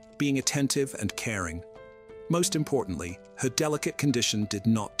gentleman, being attentive and caring. Most importantly, her delicate condition did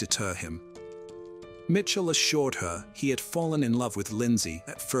not deter him. Mitchell assured her he had fallen in love with Lindsay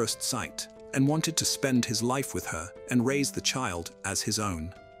at first sight and wanted to spend his life with her and raise the child as his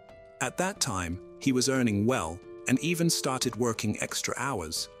own. At that time, he was earning well and even started working extra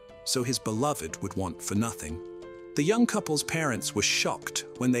hours, so his beloved would want for nothing. The young couple's parents were shocked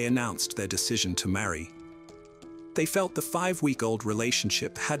when they announced their decision to marry. They felt the 5-week-old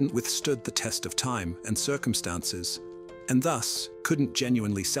relationship hadn't withstood the test of time and circumstances, and thus couldn't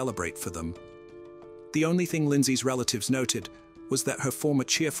genuinely celebrate for them. The only thing Lindsay's relatives noted was that her former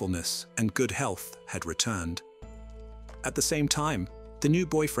cheerfulness and good health had returned. At the same time, the new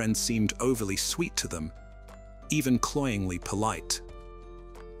boyfriend seemed overly sweet to them, even cloyingly polite.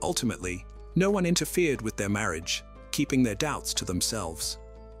 Ultimately, no one interfered with their marriage, keeping their doubts to themselves.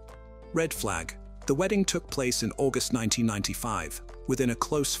 Red flag. The wedding took place in August 1995, within a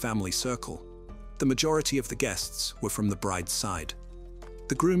close family circle. The majority of the guests were from the bride's side.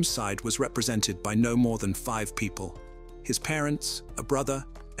 The groom's side was represented by no more than 5 people: his parents, a brother,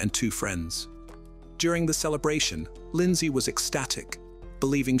 and 2 friends. During the celebration, Lindsay was ecstatic,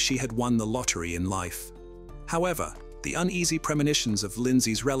 believing she had won the lottery in life. However, the uneasy premonitions of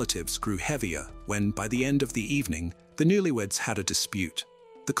Lindsay's relatives grew heavier when, by the end of the evening, the newlyweds had a dispute.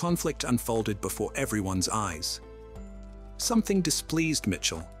 The conflict unfolded before everyone's eyes. Something displeased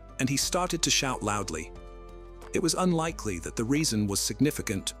Mitchell, and he started to shout loudly. It was unlikely that the reason was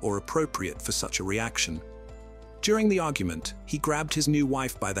significant or appropriate for such a reaction. During the argument, he grabbed his new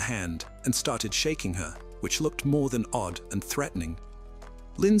wife by the hand and started shaking her, which looked more than odd and threatening.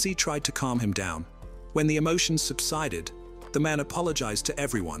 Lindsay tried to calm him down. When the emotions subsided, the man apologized to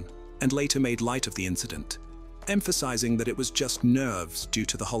everyone and later made light of the incident, emphasizing that it was just nerves due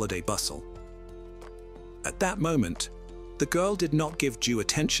to the holiday bustle. At that moment, the girl did not give due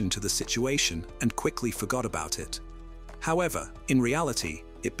attention to the situation and quickly forgot about it. However, in reality,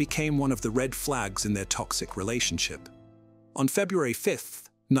 it became one of the red flags in their toxic relationship. On February 5,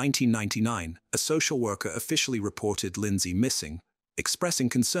 1999, a social worker officially reported Lindsay missing, expressing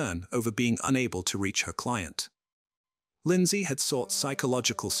concern over being unable to reach her client. Lindsay had sought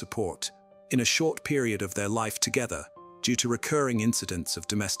psychological support in a short period of their life together due to recurring incidents of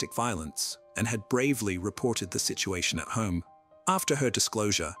domestic violence and had bravely reported the situation at home. After her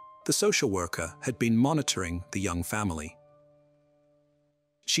disclosure, the social worker had been monitoring the young family.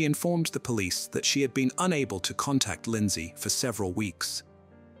 She informed the police that she had been unable to contact Lindsay for several weeks.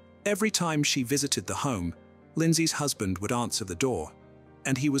 Every time she visited the home, Lindsay's husband would answer the door,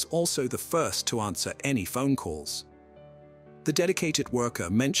 and he was also the first to answer any phone calls. The dedicated worker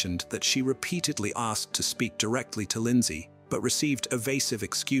mentioned that she repeatedly asked to speak directly to Lindsay, but received evasive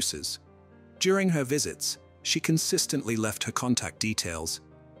excuses. During her visits, she consistently left her contact details,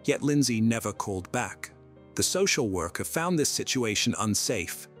 yet Lindsay never called back. The social worker found this situation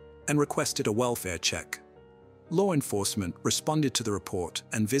unsafe and requested a welfare check. Law enforcement responded to the report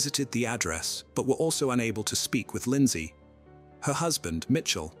and visited the address, but were also unable to speak with Lindsay. Her husband,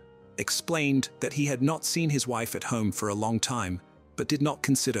 Mitchell, explained that he had not seen his wife at home for a long time, but did not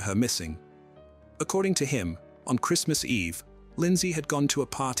consider her missing. According to him, on Christmas Eve, Lindsay had gone to a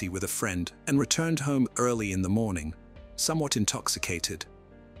party with a friend and returned home early in the morning, somewhat intoxicated.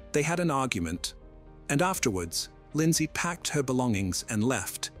 They had an argument, and afterwards, Lindsay packed her belongings and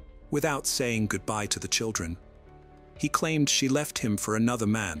left, without saying goodbye to the children. He claimed she left him for another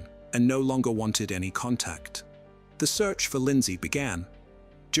man and no longer wanted any contact. The search for Lindsay began.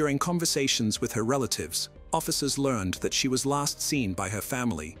 During conversations with her relatives, officers learned that she was last seen by her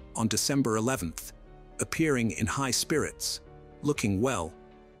family on December 11th, appearing in high spirits, looking well,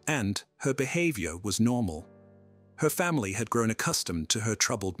 and her behavior was normal. Her family had grown accustomed to her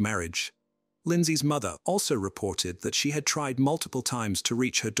troubled marriage. Lindsay's mother also reported that she had tried multiple times to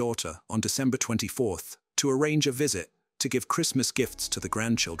reach her daughter on December 24th to arrange a visit to give Christmas gifts to the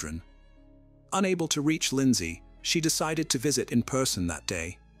grandchildren. Unable to reach Lindsay, she decided to visit in person that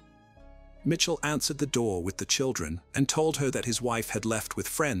day. Mitchell answered the door with the children and told her that his wife had left with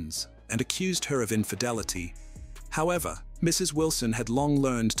friends and accused her of infidelity. However, Mrs. Wilson had long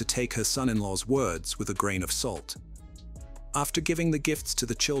learned to take her son-in-law's words with a grain of salt. After giving the gifts to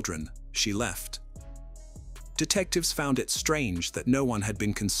the children, she left. Detectives found it strange that no one had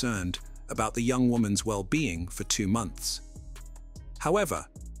been concerned about the young woman's well-being for 2 months. However,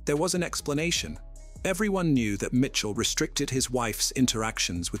 there was an explanation. Everyone knew that Mitchell restricted his wife's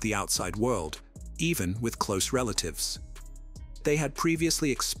interactions with the outside world, even with close relatives. They had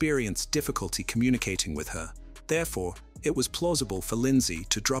previously experienced difficulty communicating with her. Therefore, it was plausible for Lindsay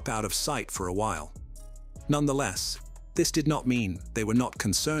to drop out of sight for a while. Nonetheless, this did not mean they were not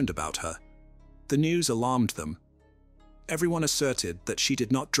concerned about her. The news alarmed them. Everyone asserted that she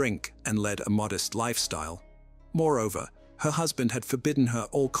did not drink and led a modest lifestyle. Moreover, her husband had forbidden her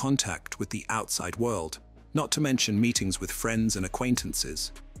all contact with the outside world, not to mention meetings with friends and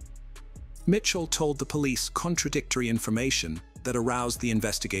acquaintances. Mitchell told the police contradictory information that aroused the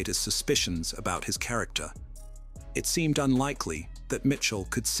investigators' suspicions about his character. It seemed unlikely that Mitchell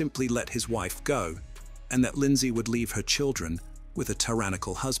could simply let his wife go, and that Lindsay would leave her children with a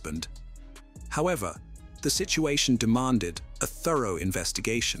tyrannical husband. However, the situation demanded a thorough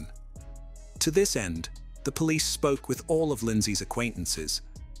investigation. To this end, the police spoke with all of Lindsay's acquaintances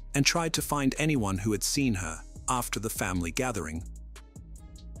and tried to find anyone who had seen her after the family gathering.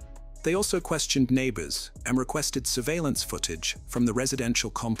 They also questioned neighbors and requested surveillance footage from the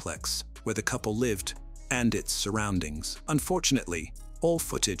residential complex where the couple lived and its surroundings. Unfortunately, all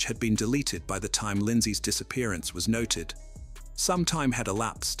footage had been deleted by the time Lindsay's disappearance was noted. Some time had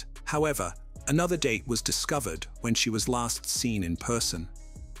elapsed. However, another date was discovered when she was last seen in person.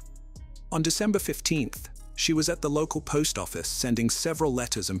 On December 15th, she was at the local post office sending several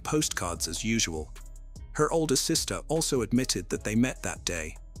letters and postcards as usual. Her older sister also admitted that they met that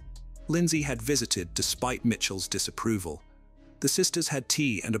day. Lindsay had visited despite Mitchell's disapproval. The sisters had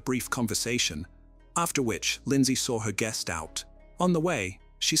tea and a brief conversation, after which Lindsay saw her guest out. On the way,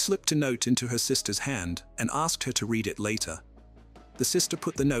 she slipped a note into her sister's hand and asked her to read it later. The sister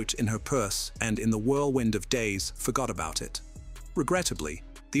put the note in her purse and, in the whirlwind of days, forgot about it. Regrettably,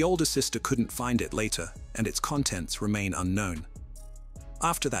 the older sister couldn't find it later, and its contents remain unknown.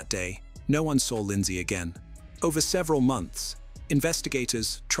 After that day, no one saw Lindsay again. Over several months,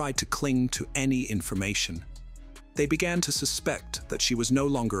 investigators tried to cling to any information. They began to suspect that she was no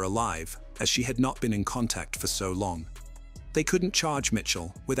longer alive, as she had not been in contact for so long. They couldn't charge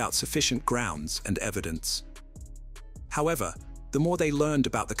Mitchell without sufficient grounds and evidence. However, the more they learned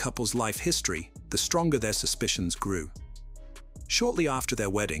about the couple's life history, the stronger their suspicions grew. Shortly after their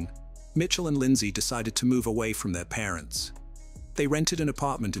wedding, Mitchell and Lindsay decided to move away from their parents. They rented an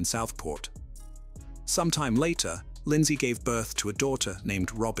apartment in Southport. Sometime later, Lindsay gave birth to a daughter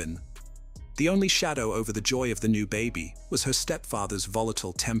named Robin. The only shadow over the joy of the new baby was her stepfather's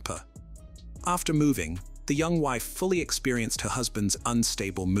volatile temper. After moving, the young wife fully experienced her husband's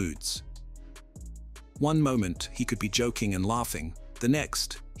unstable moods. One moment, he could be joking and laughing. The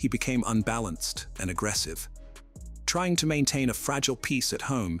next, he became unbalanced and aggressive. Trying to maintain a fragile peace at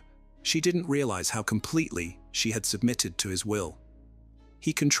home, she didn't realize how completely she had submitted to his will.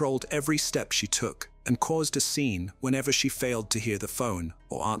 He controlled every step she took and caused a scene whenever she failed to hear the phone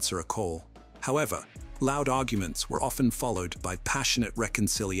or answer a call. However, loud arguments were often followed by passionate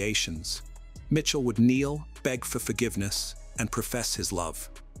reconciliations. Mitchell would kneel, beg for forgiveness, and profess his love.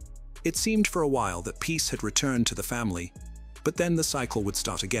 It seemed for a while that peace had returned to the family, but then the cycle would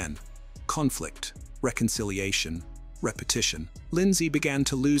start again. Conflict, reconciliation, repetition. Lindsay began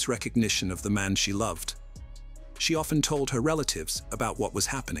to lose recognition of the man she loved. She often told her relatives about what was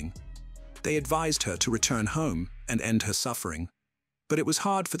happening. They advised her to return home and end her suffering, but it was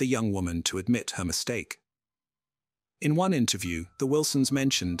hard for the young woman to admit her mistake. In one interview, the Wilsons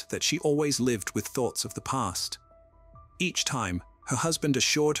mentioned that she always lived with thoughts of the past. Each time, her husband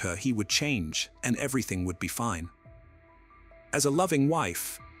assured her he would change and everything would be fine. As a loving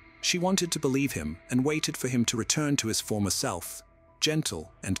wife, she wanted to believe him and waited for him to return to his former self,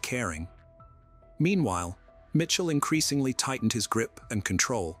 gentle and caring. Meanwhile, Mitchell increasingly tightened his grip and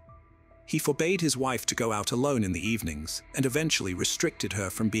control. He forbade his wife to go out alone in the evenings and eventually restricted her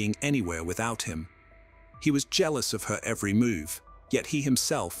from being anywhere without him. He was jealous of her every move, yet he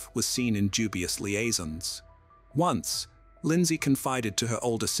himself was seen in dubious liaisons. Once, Lindsay confided to her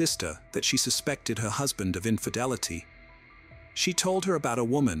older sister that she suspected her husband of infidelity. She told her about a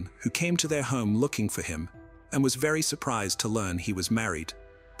woman who came to their home looking for him and was very surprised to learn he was married.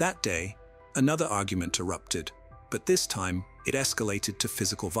 That day, another argument erupted, but this time it escalated to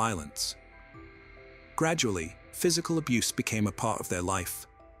physical violence. Gradually, physical abuse became a part of their life.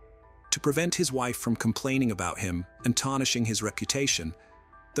 To prevent his wife from complaining about him and tarnishing his reputation,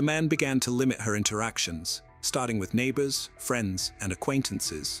 the man began to limit her interactions, starting with neighbors, friends, and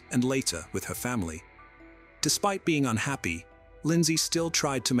acquaintances, and later with her family. Despite being unhappy, Lindsay still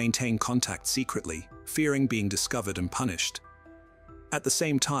tried to maintain contact secretly, fearing being discovered and punished. At the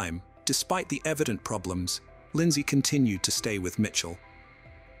same time, despite the evident problems, Lindsay continued to stay with Mitchell.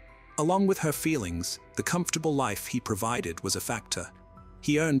 Along with her feelings, the comfortable life he provided was a factor.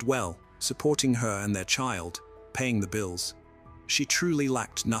 He earned well, supporting her and their child, paying the bills. she truly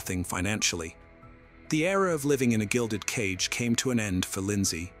lacked nothing financially. The era of living in a gilded cage came to an end for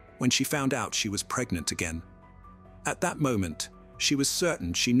Lindsay when she found out she was pregnant again. At that moment, she was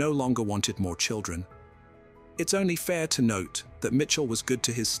certain she no longer wanted more children. It's only fair to note that Mitchell was good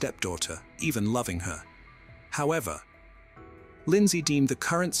to his stepdaughter, even loving her. However, Lindsay deemed the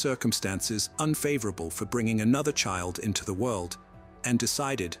current circumstances unfavorable for bringing another child into the world and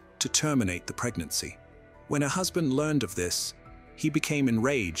decided to terminate the pregnancy. When her husband learned of this, he became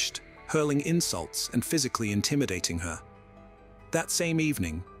enraged, hurling insults and physically intimidating her. That same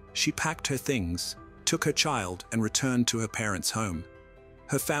evening, she packed her things, took her child and returned to her parents' home.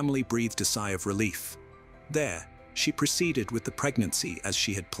 Her family breathed a sigh of relief. There, she proceeded with the pregnancy as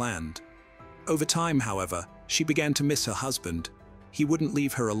she had planned. Over time, however, she began to miss her husband. He wouldn't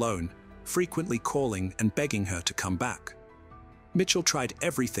leave her alone, frequently calling and begging her to come back. Mitchell tried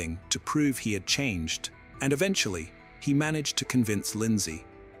everything to prove he had changed, and eventually, he managed to convince Lindsay.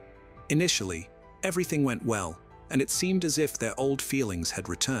 Initially, everything went well, and it seemed as if their old feelings had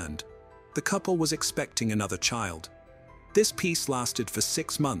returned. The couple was expecting another child. This peace lasted for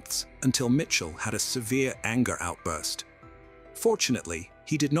 6 months until Mitchell had a severe anger outburst. Fortunately,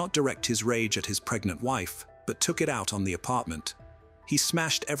 he did not direct his rage at his pregnant wife, but took it out on the apartment. He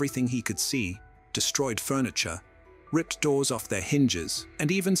smashed everything he could see, destroyed furniture, ripped doors off their hinges,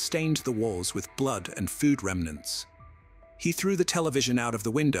 and even stained the walls with blood and food remnants. He threw the television out of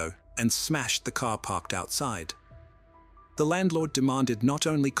the window and smashed the car parked outside. The landlord demanded not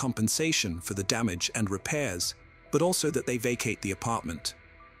only compensation for the damage and repairs, but also that they vacate the apartment.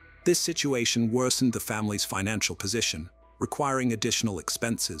 This situation worsened the family's financial position, requiring additional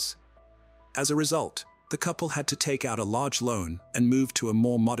expenses. As a result, the couple had to take out a large loan and move to a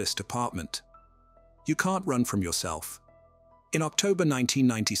more modest apartment. You can't run from yourself. In October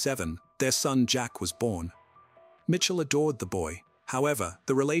 1997, their son Jack was born. Mitchell adored the boy. However,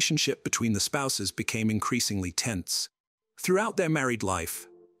 the relationship between the spouses became increasingly tense. Throughout their married life,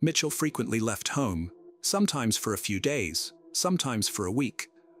 Mitchell frequently left home, sometimes for a few days, sometimes for a week,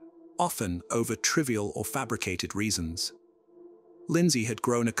 often over trivial or fabricated reasons. Lindsay had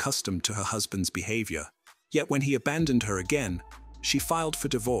grown accustomed to her husband's behavior, yet when he abandoned her again, she filed for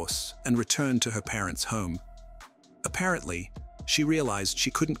divorce and returned to her parents' home. Apparently, she realized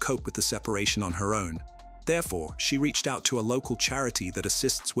she couldn't cope with the separation on her own. Therefore, she reached out to a local charity that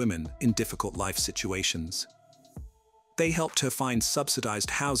assists women in difficult life situations. They helped her find subsidized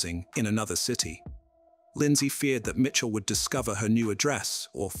housing in another city. Lindsay feared that Mitchell would discover her new address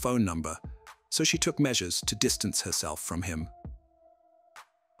or phone number, so she took measures to distance herself from him.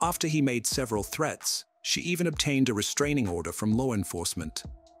 After he made several threats, she even obtained a restraining order from law enforcement.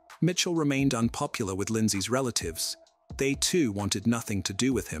 Mitchell remained unpopular with Lindsay's relatives. They too wanted nothing to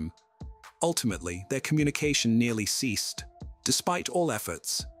do with him. Ultimately, their communication nearly ceased. Despite all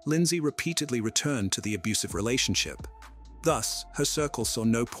efforts, Lindsay repeatedly returned to the abusive relationship. Thus, her circle saw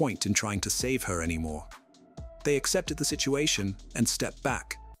no point in trying to save her anymore. They accepted the situation and stepped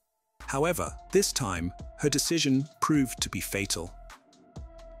back. However, this time, her decision proved to be fatal.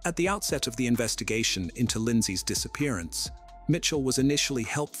 At the outset of the investigation into Lindsay's disappearance, Mitchell was initially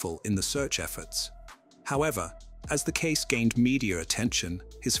helpful in the search efforts. However, as the case gained media attention,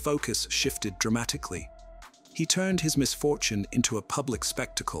 his focus shifted dramatically. He turned his misfortune into a public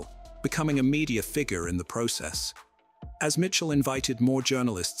spectacle, becoming a media figure in the process. As Mitchell invited more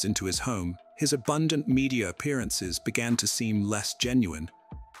journalists into his home, his abundant media appearances began to seem less genuine,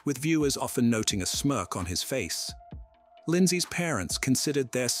 with viewers often noting a smirk on his face. Lindsay's parents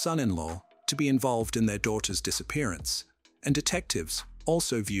considered their son-in-law to be involved in their daughter's disappearance, and detectives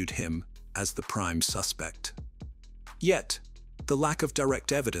also viewed him as the prime suspect. Yet, the lack of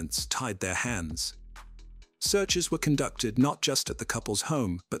direct evidence tied their hands. Searches were conducted not just at the couple's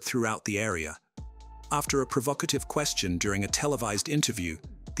home, but throughout the area. After a provocative question during a televised interview,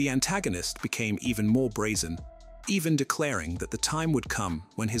 the antagonist became even more brazen, even declaring that the time would come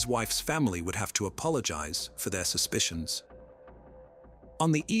when his wife's family would have to apologize for their suspicions.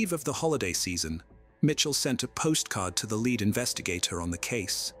 On the eve of the holiday season, Mitchell sent a postcard to the lead investigator on the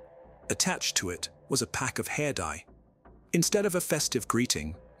case. Attached to it was a pack of hair dye. Instead of a festive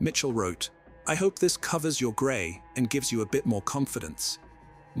greeting, Mitchell wrote, "I hope this covers your gray and gives you a bit more confidence,"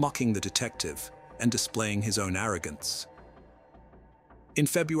 mocking the detective and displaying his own arrogance. In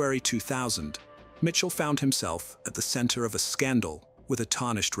February 2000, Mitchell found himself at the center of a scandal with a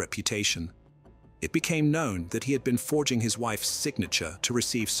tarnished reputation. It became known that he had been forging his wife's signature to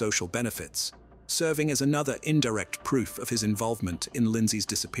receive social benefits, serving as another indirect proof of his involvement in Lindsay's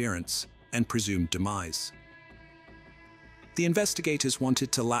disappearance and presumed demise. The investigators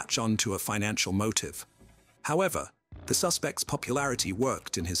wanted to latch on to a financial motive. However, The suspect's popularity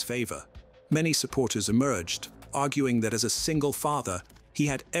worked in his favor. Many supporters emerged, arguing that as a single father, he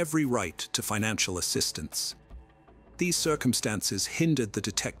had every right to financial assistance. These circumstances hindered the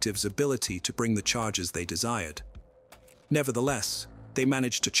detectives' ability to bring the charges they desired. Nevertheless, they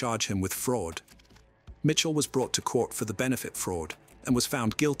managed to charge him with fraud. Mitchell was brought to court for the benefit fraud and was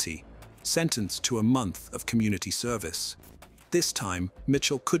found guilty, sentenced to a month of community service. This time,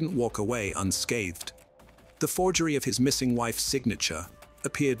 Mitchell couldn't walk away unscathed. The forgery of his missing wife's signature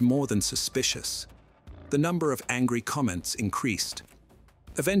appeared more than suspicious. The number of angry comments increased.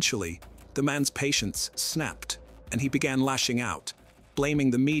 Eventually, the man's patience snapped, and he began lashing out, blaming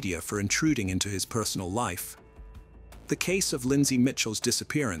the media for intruding into his personal life. The case of Lindsay Mitchell's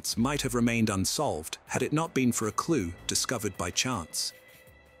disappearance might have remained unsolved had it not been for a clue discovered by chance.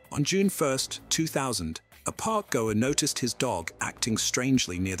 On June 1, 2000, a park goer noticed his dog acting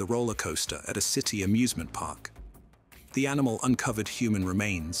strangely near the roller coaster at a city amusement park. The animal uncovered human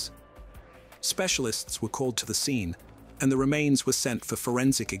remains. Specialists were called to the scene, and the remains were sent for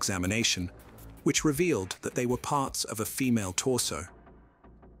forensic examination, which revealed that they were parts of a female torso.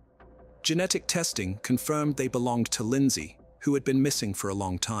 Genetic testing confirmed they belonged to Lindsay, who had been missing for a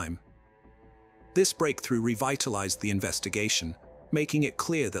long time. This breakthrough revitalized the investigation, making it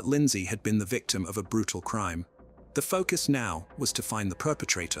clear that Lindsay had been the victim of a brutal crime. The focus now was to find the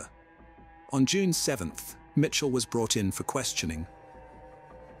perpetrator. On June 7th, Mitchell was brought in for questioning.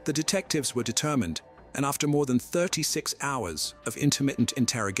 The detectives were determined, and after more than 36 hours of intermittent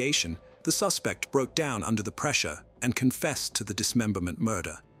interrogation, the suspect broke down under the pressure and confessed to the dismemberment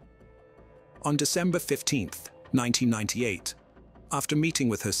murder. On December 15, 1998, after meeting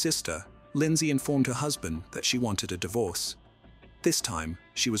with her sister, Lindsay informed her husband that she wanted a divorce. This time,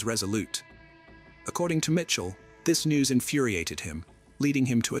 she was resolute. According to Mitchell, this news infuriated him, leading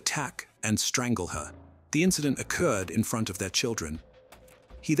him to attack and strangle her. The incident occurred in front of their children.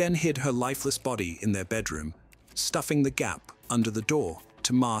 He then hid her lifeless body in their bedroom, stuffing the gap under the door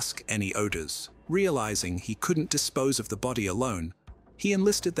to mask any odors. Realizing he couldn't dispose of the body alone, he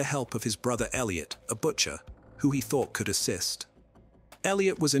enlisted the help of his brother Elliot, a butcher, who he thought could assist.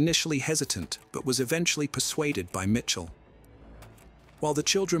 Elliot was initially hesitant, but was eventually persuaded by Mitchell. While the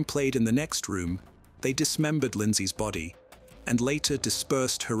children played in the next room, they dismembered Lindsay's body and later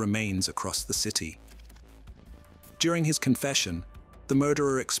dispersed her remains across the city. During his confession, the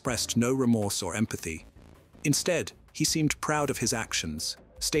murderer expressed no remorse or empathy. Instead, he seemed proud of his actions,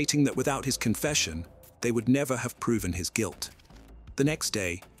 stating that without his confession, they would never have proven his guilt. The next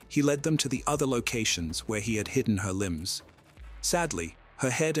day, he led them to the other locations where he had hidden her limbs. Sadly, her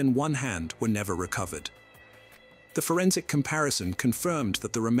head and one hand were never recovered. The forensic comparison confirmed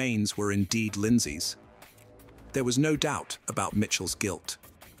that the remains were indeed Lindsay's. There was no doubt about Mitchell's guilt.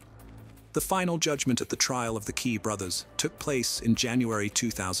 The final judgment at the trial of the Key brothers took place in January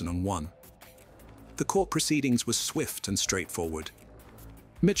 2001. The court proceedings were swift and straightforward.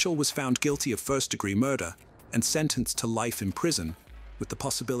 Mitchell was found guilty of first-degree murder and sentenced to life in prison with the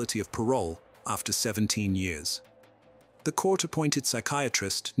possibility of parole after 17 years. The court-appointed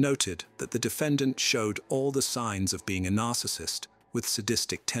psychiatrist noted that the defendant showed all the signs of being a narcissist with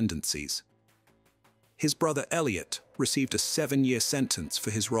sadistic tendencies. His brother Elliot received a 7-year sentence for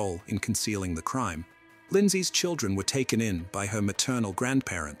his role in concealing the crime. Lindsay's children were taken in by her maternal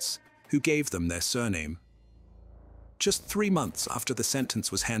grandparents, who gave them their surname. Just 3 months after the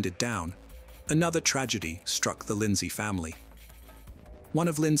sentence was handed down, another tragedy struck the Lindsay family. One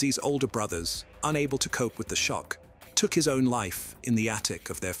of Lindsay's older brothers, unable to cope with the shock, took his own life in the attic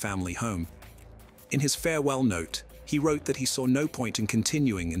of their family home. In his farewell note, he wrote that he saw no point in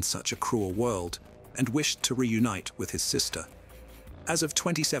continuing in such a cruel world and wished to reunite with his sister. As of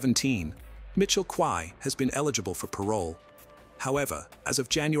 2017, Mitchell Kwai has been eligible for parole. However, as of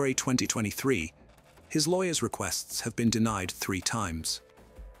January 2023, his lawyer's requests have been denied 3 times.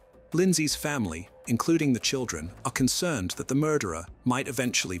 Lindsay's family, including the children, are concerned that the murderer might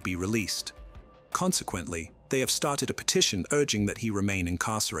eventually be released. Consequently, they have started a petition urging that he remain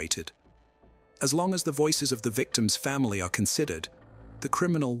incarcerated. As long as the voices of the victim's family are considered, the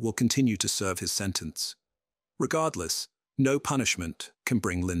criminal will continue to serve his sentence. Regardless, no punishment can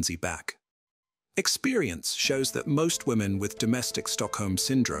bring Lindsay back. Experience shows that most women with domestic Stockholm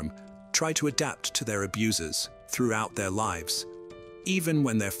syndrome try to adapt to their abusers throughout their lives. Even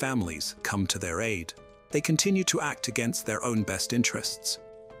when their families come to their aid, they continue to act against their own best interests.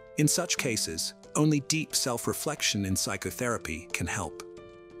 In such cases, only deep self-reflection in psychotherapy can help.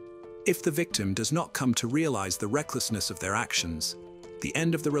 If the victim does not come to realize the recklessness of their actions, the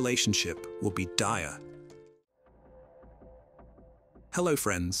end of the relationship will be dire. Hello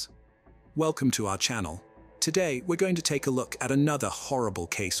friends. Welcome to our channel. Today, we're going to take a look at another horrible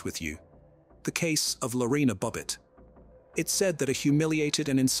case with you. The case of Lorena Bobbitt. It's said that a humiliated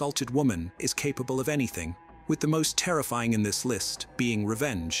and insulted woman is capable of anything, with the most terrifying in this list being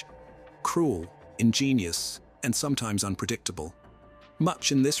revenge. Cruel, ingenious, and sometimes unpredictable.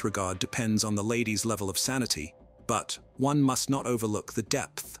 Much in this regard depends on the lady's level of sanity, but one must not overlook the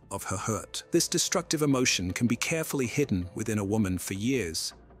depth of her hurt. This destructive emotion can be carefully hidden within a woman for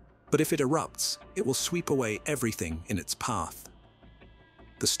years, but if it erupts, it will sweep away everything in its path.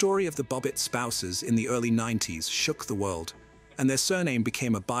 The story of the Bobbitt spouses in the early 90s shook the world, and their surname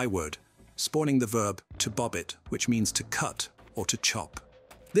became a byword, spawning the verb to bobbit, which means to cut or to chop.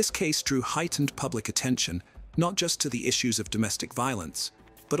 This case drew heightened public attention, not just to the issues of domestic violence,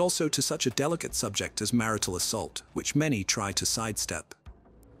 but also to such a delicate subject as marital assault, which many try to sidestep.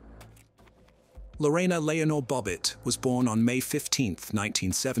 Lorena Leonore Bobbitt was born on May 15,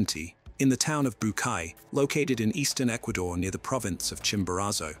 1970, in the town of Bucay, located in eastern Ecuador near the province of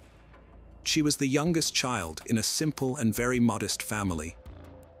Chimborazo. She was the youngest child in a simple and very modest family.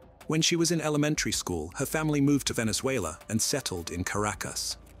 When she was in elementary school, her family moved to Venezuela and settled in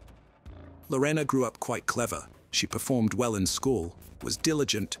Caracas. Lorena grew up quite clever. She performed well in school, was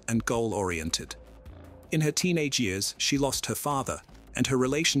diligent and goal-oriented. In her teenage years, she lost her father, and her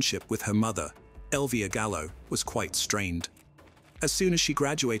relationship with her mother, Elvia Gallo, was quite strained. As soon as she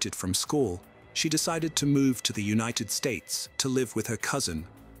graduated from school, she decided to move to the United States to live with her cousin,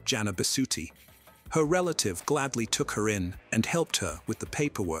 Jana Bisutti. Her relative gladly took her in and helped her with the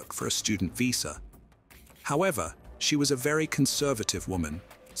paperwork for a student visa. However, she was a very conservative woman,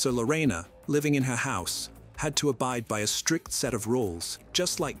 so Lorena, living in her house, had to abide by a strict set of rules,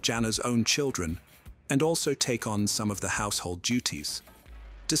 just like Jana's own children, and also take on some of the household duties.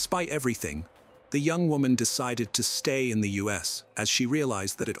 Despite everything, the young woman decided to stay in the US as she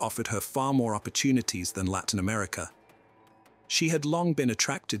realized that it offered her far more opportunities than Latin America. She had long been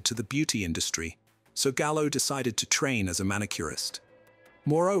attracted to the beauty industry, so Gallo decided to train as a manicurist.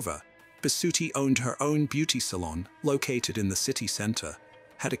 Moreover, Bisutti owned her own beauty salon located in the city center,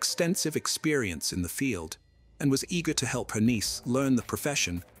 had extensive experience in the field, and was eager to help her niece learn the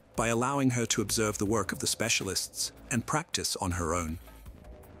profession by allowing her to observe the work of the specialists and practice on her own.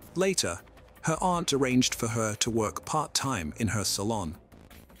 Later, her aunt arranged for her to work part-time in her salon.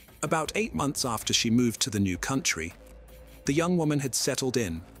 About 8 months after she moved to the new country, the young woman had settled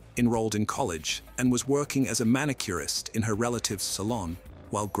in, enrolled in college, and was working as a manicurist in her relative's salon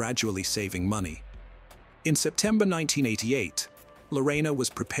while gradually saving money. In September 1988, Lorena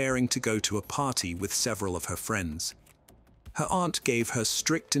was preparing to go to a party with several of her friends. Her aunt gave her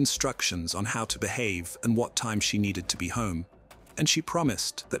strict instructions on how to behave and what time she needed to be home, and she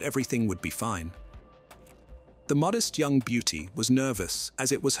promised that everything would be fine. The modest young beauty was nervous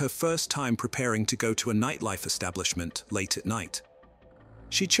as it was her first time preparing to go to a nightlife establishment late at night.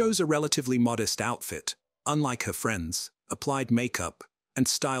 She chose a relatively modest outfit, unlike her friends, applied makeup, and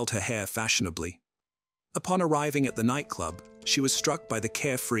styled her hair fashionably. Upon arriving at the nightclub, she was struck by the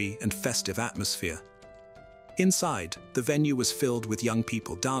carefree and festive atmosphere. Inside, the venue was filled with young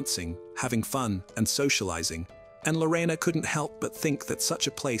people dancing, having fun, and socializing, and Lorena couldn't help but think that such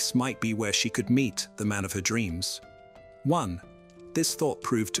a place might be where she could meet the man of her dreams. This thought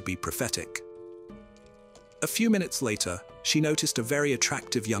proved to be prophetic. A few minutes later, she noticed a very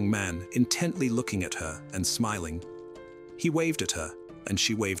attractive young man intently looking at her and smiling. He waved at her, and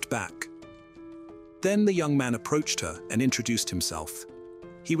she waved back. Then the young man approached her and introduced himself.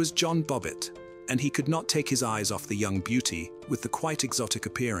 He was John Bobbitt, and he could not take his eyes off the young beauty with the quite exotic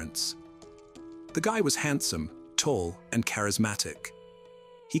appearance. The guy was handsome, tall, and charismatic.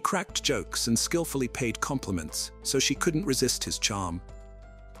 He cracked jokes and skillfully paid compliments, so she couldn't resist his charm.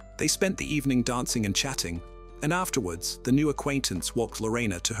 They spent the evening dancing and chatting, and afterwards, the new acquaintance walked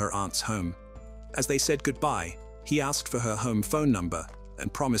Lorena to her aunt's home. As they said goodbye, he asked for her home phone number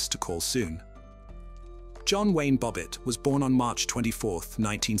and promised to call soon. John Wayne Bobbitt was born on March 24,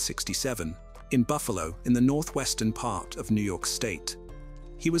 1967, in Buffalo, in the northwestern part of New York State.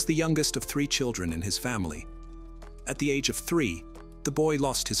 He was the youngest of 3 children in his family. At the age of 3, the boy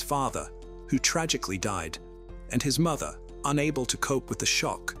lost his father, who tragically died, and his mother, unable to cope with the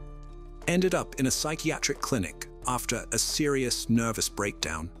shock, ended up in a psychiatric clinic after a serious nervous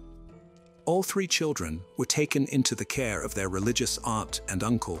breakdown. All 3 children were taken into the care of their religious aunt and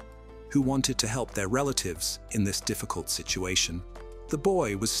uncle, who wanted to help their relatives in this difficult situation. The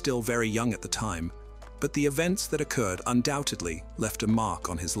boy was still very young at the time, but the events that occurred undoubtedly left a mark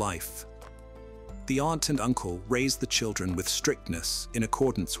on his life. The aunt and uncle raised the children with strictness in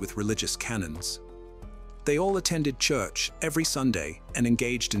accordance with religious canons. They all attended church every Sunday and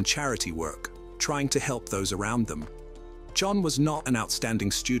engaged in charity work, trying to help those around them. John was not an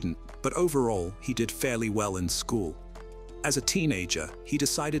outstanding student, but overall, he did fairly well in school. As a teenager, he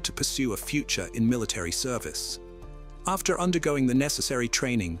decided to pursue a future in military service. After undergoing the necessary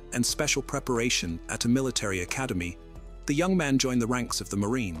training and special preparation at a military academy, the young man joined the ranks of the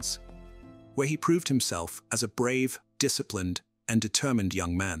Marines, where he proved himself as a brave, disciplined, and determined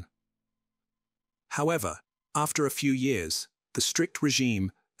young man. However, after a few years, the strict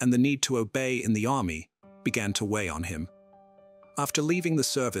regime and the need to obey in the army began to weigh on him. After leaving the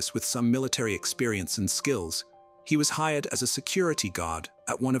service with some military experience and skills, he was hired as a security guard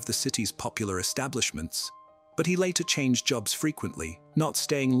at one of the city's popular establishments, but he later changed jobs frequently, not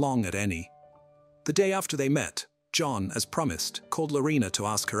staying long at any. The day after they met, John, as promised, called Lorena to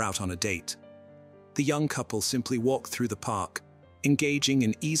ask her out on a date. The young couple simply walked through the park, engaging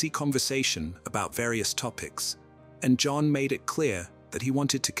in easy conversation about various topics, and John made it clear that he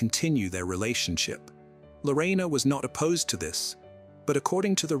wanted to continue their relationship. Lorena was not opposed to this, but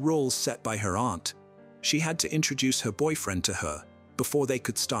according to the rules set by her aunt, she had to introduce her boyfriend to her before they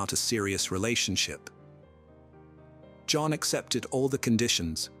could start a serious relationship. John accepted all the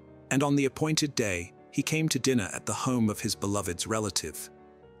conditions, and on the appointed day, he came to dinner at the home of his beloved's relative.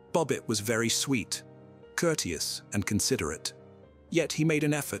 Bobbitt was very sweet, courteous, and considerate, yet he made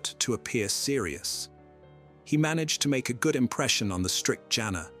an effort to appear serious. He managed to make a good impression on the strict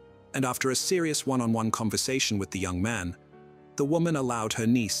Jana, and after a serious one-on-one conversation with the young man, the woman allowed her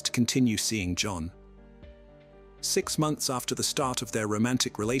niece to continue seeing John. 6 months after the start of their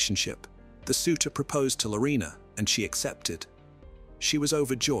romantic relationship, the suitor proposed to Lorena, and she accepted. She was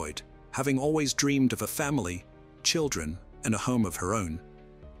overjoyed, having always dreamed of a family, children, and a home of her own.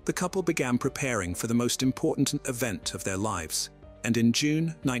 The couple began preparing for the most important event of their lives, and in June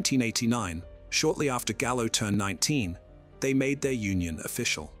 1989, shortly after Gallo turned 19, they made their union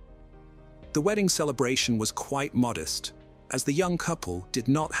official. The wedding celebration was quite modest, as the young couple did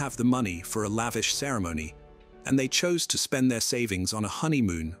not have the money for a lavish ceremony, and they chose to spend their savings on a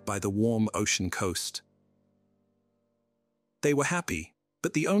honeymoon by the warm ocean coast. They were happy,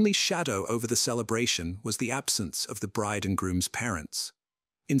 but the only shadow over the celebration was the absence of the bride and groom's parents.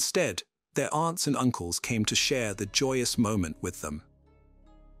 Instead, their aunts and uncles came to share the joyous moment with them.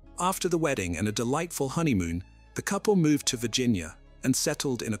 After the wedding and a delightful honeymoon, the couple moved to Virginia and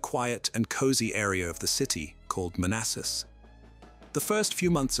settled in a quiet and cozy area of the city called Manassas. The first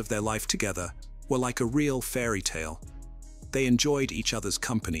few months of their life together were like a real fairy tale. They enjoyed each other's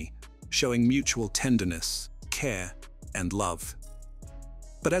company, showing mutual tenderness, care, and love.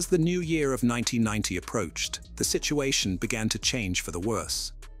 But as the new year of 1990 approached, the situation began to change for the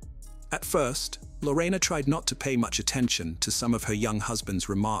worse. At first, Lorena tried not to pay much attention to some of her young husband's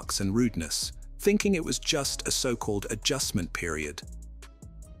remarks and rudeness, thinking it was just a so-called adjustment period.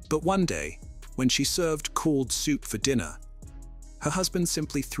 But one day, when she served cooled soup for dinner, her husband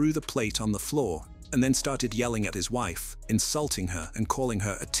simply threw the plate on the floor and then started yelling at his wife, insulting her and calling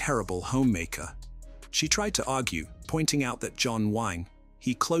her a terrible homemaker. She tried to argue, pointing out that John Wang,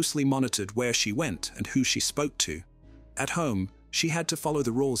 he closely monitored where she went and who she spoke to. At home, she had to follow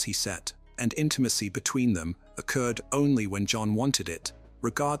the rules he set, and intimacy between them occurred only when John wanted it,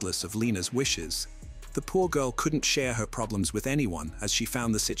 regardless of Lena's wishes. The poor girl couldn't share her problems with anyone as she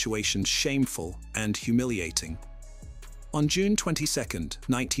found the situation shameful and humiliating. On June 22,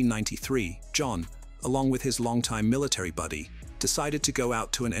 1993, John, along with his longtime military buddy, decided to go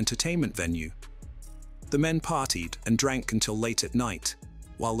out to an entertainment venue. The men partied and drank until late at night,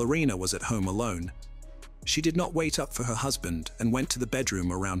 while Lorena was at home alone. She did not wait up for her husband and went to the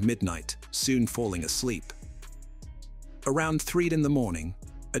bedroom around midnight, soon falling asleep. Around 3 in the morning,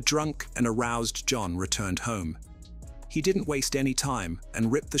 a drunk and aroused John returned home. He didn't waste any time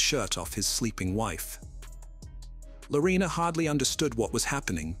and ripped the shirt off his sleeping wife. Lorena hardly understood what was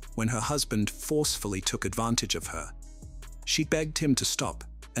happening when her husband forcefully took advantage of her. She begged him to stop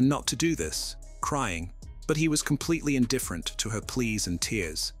and not to do this, crying, but he was completely indifferent to her pleas and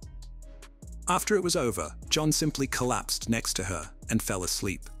tears. After it was over, John simply collapsed next to her and fell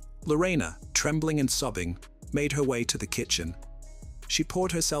asleep. Lorena, trembling and sobbing, made her way to the kitchen. She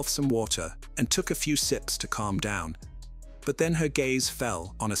poured herself some water and took a few sips to calm down, but then her gaze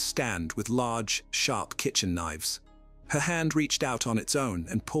fell on a stand with large, sharp kitchen knives. Her hand reached out on its own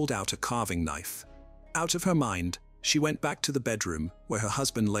and pulled out a carving knife. Out of her mind, she went back to the bedroom where her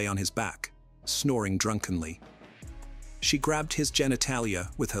husband lay on his back, snoring drunkenly. She grabbed his genitalia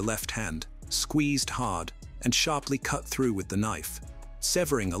with her left hand, squeezed hard, and sharply cut through with the knife,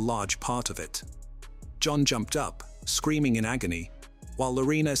 severing a large part of it. John jumped up, screaming in agony, while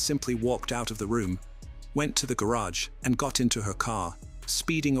Lorena simply walked out of the room, went to the garage, and got into her car,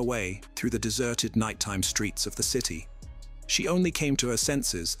 speeding away through the deserted nighttime streets of the city. She only came to her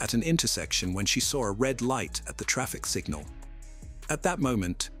senses at an intersection when she saw a red light at the traffic signal. At that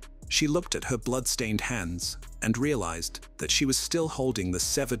moment, she looked at her blood-stained hands and realized that she was still holding the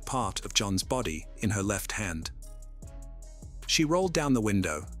severed part of John's body in her left hand. She rolled down the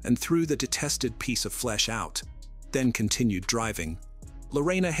window and threw the detested piece of flesh out, then continued driving.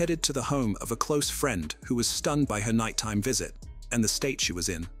 Lorena headed to the home of a close friend who was stunned by her nighttime visit and the state she was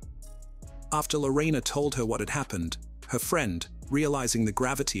in. After Lorena told her what had happened, her friend, realizing the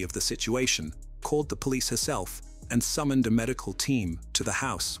gravity of the situation, called the police herself and summoned a medical team to the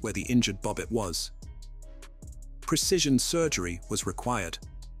house where the injured Bobbitt was. Precision surgery was required.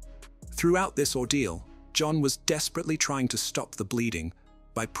 Throughout this ordeal, John was desperately trying to stop the bleeding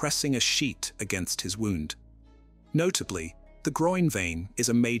by pressing a sheet against his wound. Notably, the groin vein is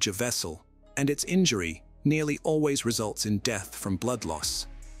a major vessel, and its injury nearly always results in death from blood loss.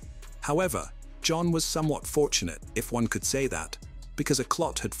 However, John was somewhat fortunate, if one could say that, because a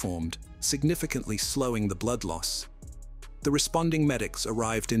clot had formed, significantly slowing the blood loss. The responding medics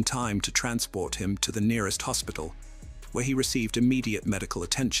arrived in time to transport him to the nearest hospital, where he received immediate medical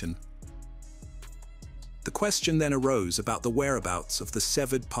attention. The question then arose about the whereabouts of the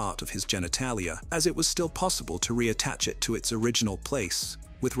severed part of his genitalia, as it was still possible to reattach it to its original place,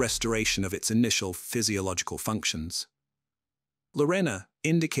 with restoration of its initial physiological functions. Lorena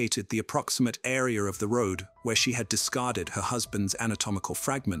indicated the approximate area of the road where she had discarded her husband's anatomical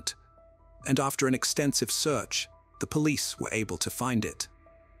fragment, and after an extensive search, the police were able to find it.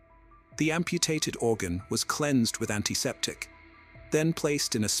 The amputated organ was cleansed with antiseptic, then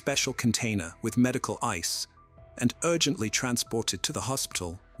placed in a special container with medical ice, and urgently transported to the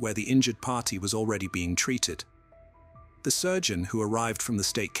hospital where the injured party was already being treated. The surgeon who arrived from the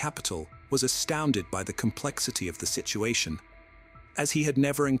state capital was astounded by the complexity of the situation, as he had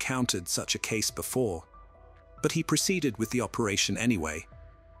never encountered such a case before. But he proceeded with the operation anyway.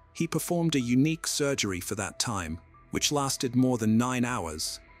 He performed a unique surgery for that time, which lasted more than 9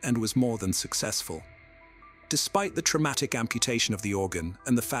 hours and was more than successful. Despite the traumatic amputation of the organ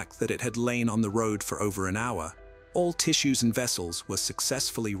and the fact that it had lain on the road for over an hour, all tissues and vessels were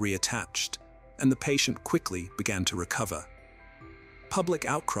successfully reattached, and the patient quickly began to recover. Public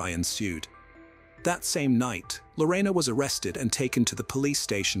outcry ensued. That same night, Lorena was arrested and taken to the police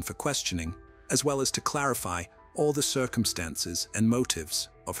station for questioning, as well as to clarify all the circumstances and motives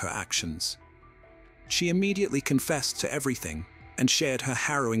of her actions. She immediately confessed to everything and shared her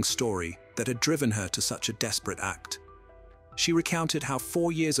harrowing story that had driven her to such a desperate act. She recounted how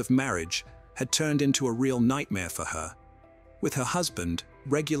 4 years of marriage had turned into a real nightmare for her, with her husband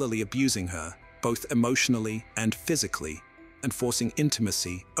regularly abusing her, both emotionally and physically, and forcing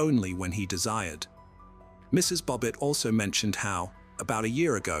intimacy only when he desired. Mrs. Bobbitt also mentioned how, about a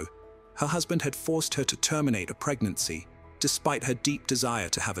year ago, her husband had forced her to terminate a pregnancy despite her deep desire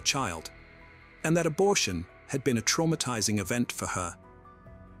to have a child, and that abortion had been a traumatizing event for her.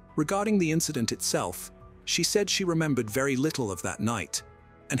 Regarding the incident itself, she said she remembered very little of that night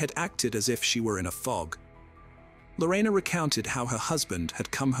and had acted as if she were in a fog. Lorena recounted how her husband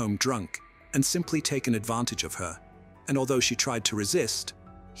had come home drunk and simply taken advantage of her, and although she tried to resist,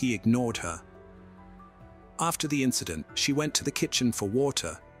 he ignored her. After the incident, she went to the kitchen for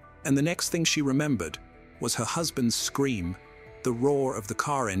water, and the next thing she remembered was her husband's scream, the roar of the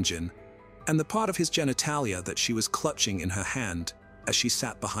car engine, and the part of his genitalia that she was clutching in her hand as she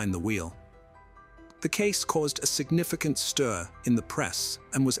sat behind the wheel. The case caused a significant stir in the press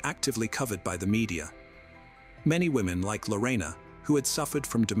and was actively covered by the media. Many women like Lorena, who had suffered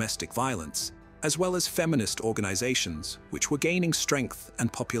from domestic violence, as well as feminist organizations, which were gaining strength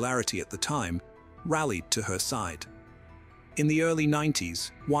and popularity at the time, rallied to her side. In the early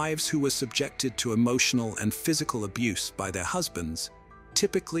 90s, wives who were subjected to emotional and physical abuse by their husbands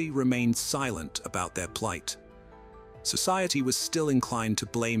typically remained silent about their plight. Society was still inclined to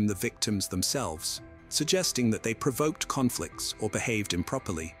blame the victims themselves, suggesting that they provoked conflicts or behaved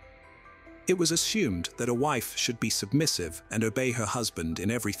improperly. It was assumed that a wife should be submissive and obey her husband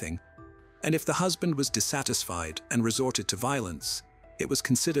in everything, and if the husband was dissatisfied and resorted to violence, it was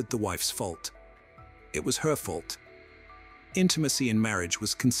considered the wife's fault. It was her fault. Intimacy in marriage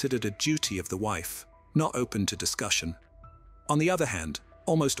was considered a duty of the wife, not open to discussion. On the other hand,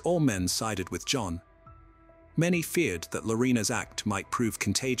 almost all men sided with John. Many feared that Lorena's act might prove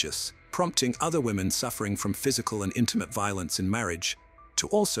contagious, prompting other women suffering from physical and intimate violence in marriage to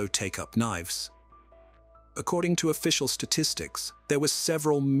also take up knives. According to official statistics, there were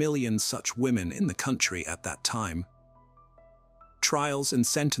several million such women in the country at that time. Trials and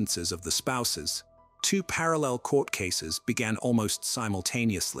sentences of the spouses. two parallel court cases began almost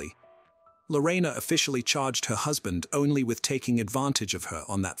simultaneously. Lorena officially charged her husband only with taking advantage of her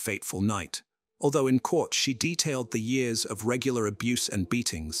on that fateful night, although in court she detailed the years of regular abuse and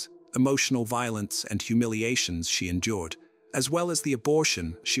beatings, emotional violence and humiliations she endured, as well as the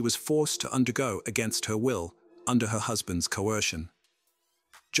abortion she was forced to undergo against her will under her husband's coercion.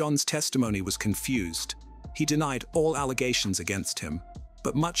 John's testimony was confused. He denied all allegations against him,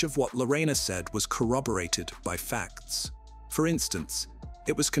 but much of what Lorena said was corroborated by facts. For instance,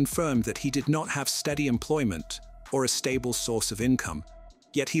 it was confirmed that he did not have steady employment or a stable source of income,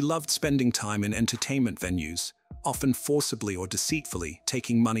 yet he loved spending time in entertainment venues, often forcibly or deceitfully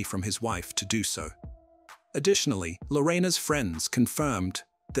taking money from his wife to do so. Additionally, Lorena's friends confirmed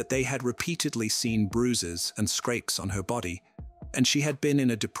that they had repeatedly seen bruises and scrapes on her body, and she had been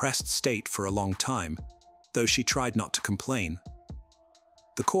in a depressed state for a long time, though she tried not to complain.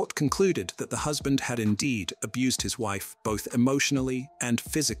 The court concluded that the husband had indeed abused his wife both emotionally and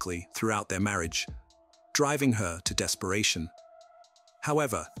physically throughout their marriage, driving her to desperation.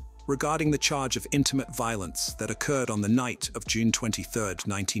 However, regarding the charge of intimate violence that occurred on the night of June 23,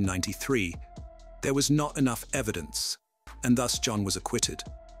 1993, there was not enough evidence, and thus John was acquitted.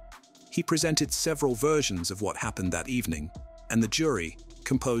 He presented several versions of what happened that evening, and the jury,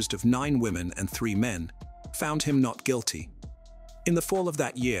 composed of 9 women and 3 men, found him not guilty. In the fall of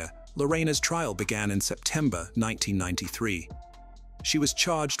that year, Lorena's trial began in September 1993. She was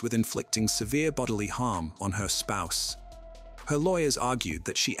charged with inflicting severe bodily harm on her spouse. Her lawyers argued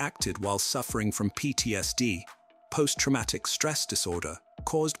that she acted while suffering from PTSD, post-traumatic stress disorder,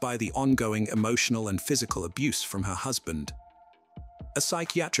 caused by the ongoing emotional and physical abuse from her husband. A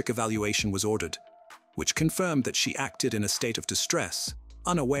psychiatric evaluation was ordered, which confirmed that she acted in a state of distress,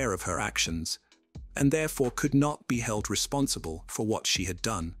 unaware of her actions, and therefore could not be held responsible for what she had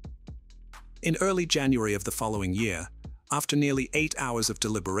done. In early January of the following year, after nearly 8 hours of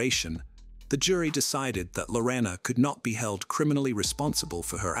deliberation, the jury decided that Lorena could not be held criminally responsible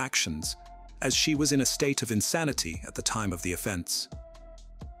for her actions, as she was in a state of insanity at the time of the offense.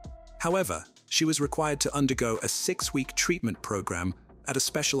 However, she was required to undergo a 6-week treatment program at a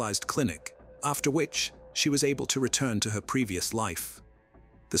specialized clinic, after which she was able to return to her previous life.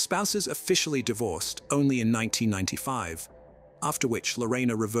 The spouses officially divorced only in 1995, after which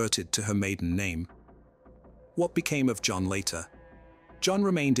Lorena reverted to her maiden name. What became of John later? John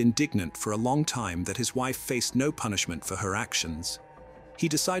remained indignant for a long time that his wife faced no punishment for her actions. He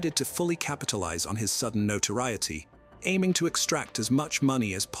decided to fully capitalize on his sudden notoriety, aiming to extract as much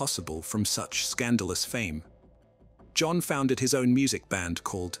money as possible from such scandalous fame. John founded his own music band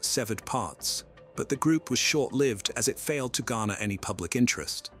called Severed Parts, but the group was short-lived as it failed to garner any public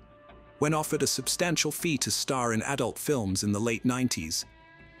interest. When offered a substantial fee to star in adult films in the late 90s,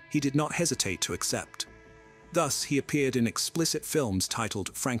 he did not hesitate to accept. Thus, he appeared in explicit films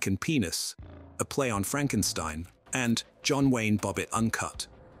titled Frankenpenis, a play on Frankenstein, and John Wayne Bobbitt Uncut.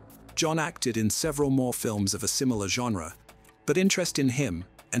 John acted in several more films of a similar genre, but interest in him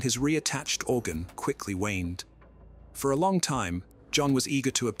and his reattached organ quickly waned. For a long time, John was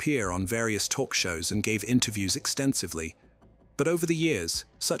eager to appear on various talk shows and gave interviews extensively, but over the years,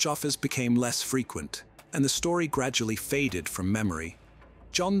 such offers became less frequent, and the story gradually faded from memory.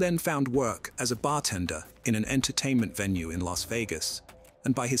 John then found work as a bartender in an entertainment venue in Las Vegas,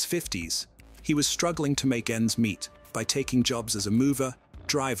 and by his 50s, he was struggling to make ends meet by taking jobs as a mover,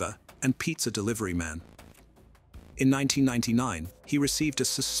 driver, and pizza delivery man. In 1999, he received a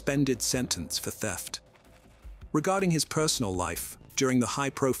suspended sentence for theft. Regarding his personal life, during the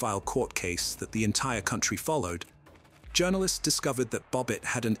high-profile court case that the entire country followed, journalists discovered that Bobbitt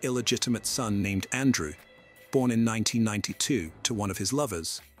had an illegitimate son named Andrew, born in 1992 to one of his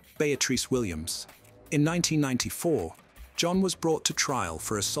lovers, Beatrice Williams. In 1994, John was brought to trial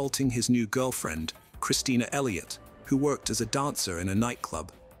for assaulting his new girlfriend, Christina Elliott, who worked as a dancer in a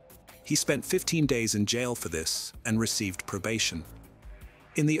nightclub. He spent 15 days in jail for this and received probation.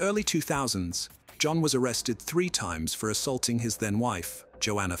 In the early 2000s, John was arrested 3 times for assaulting his then-wife,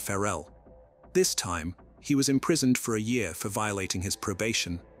 Joanna Farrell. This time, he was imprisoned for a year for violating his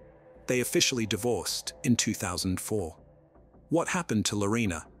probation. They officially divorced in 2004. What happened to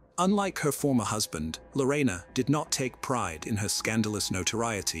Lorena? Unlike her former husband, Lorena did not take pride in her scandalous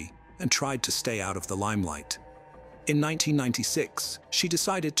notoriety and tried to stay out of the limelight. In 1996, she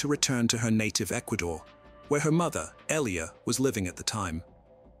decided to return to her native Ecuador, where her mother, Elia, was living at the time.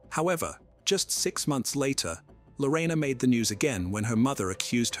 However, just 6 months later, Lorena made the news again when her mother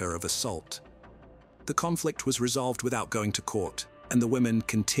accused her of assault. The conflict was resolved without going to court, and the women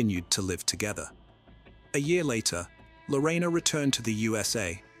continued to live together. A year later, Lorena returned to the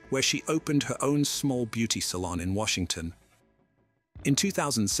USA, where she opened her own small beauty salon in Washington. In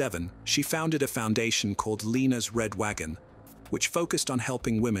 2007, she founded a foundation called Lena's Red Wagon, which focused on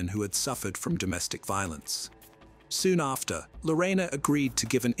helping women who had suffered from domestic violence. Soon after, Lorena agreed to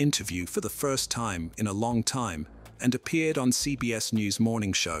give an interview for the first time in a long time and appeared on CBS News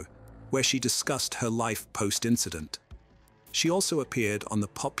Morning Show, where she discussed her life post-incident. She also appeared on the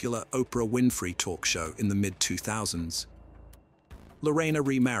popular Oprah Winfrey talk show in the mid-2000s. Lorena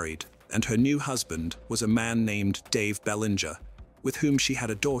remarried, and her new husband was a man named Dave Bellinger, with whom she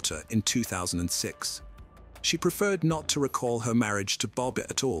had a daughter in 2006. She preferred not to recall her marriage to Bob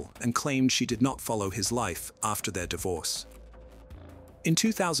at all and claimed she did not follow his life after their divorce. In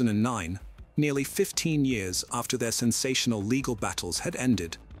 2009, nearly 15 years after their sensational legal battles had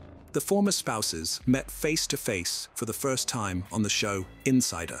ended, the former spouses met face-to-face for the first time on the show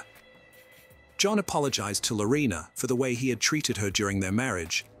Insider. John apologized to Lorena for the way he had treated her during their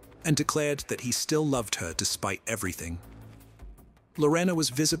marriage and declared that he still loved her despite everything. Lorena was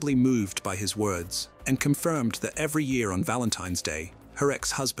visibly moved by his words and confirmed that every year on Valentine's Day, her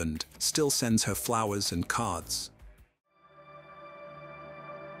ex-husband still sends her flowers and cards.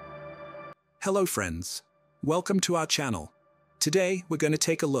 Hello friends, welcome to our channel. Today we're going to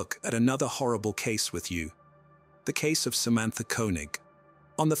take a look at another horrible case with you, the case of Samantha Koenig.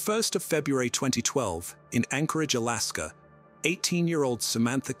 On the 1st of February 2012, in Anchorage, Alaska, 18-year-old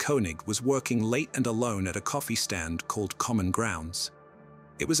Samantha Koenig was working late and alone at a coffee stand called Common Grounds.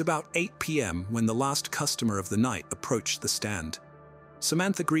 It was about 8 p.m. when the last customer of the night approached the stand.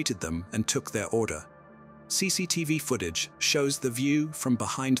 Samantha greeted them and took their order. CCTV footage shows the view from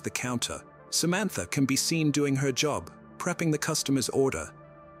behind the counter. Samantha can be seen doing her job, prepping the customer's order,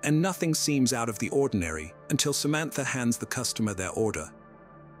 and nothing seems out of the ordinary until Samantha hands the customer their order.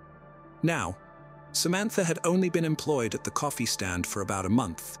 Now, Samantha had only been employed at the coffee stand for about a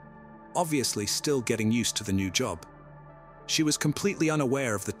month, obviously still getting used to the new job. She was completely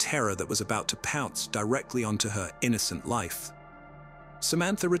unaware of the terror that was about to pounce directly onto her innocent life.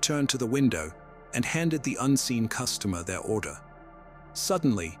 Samantha returned to the window and handed the unseen customer their order.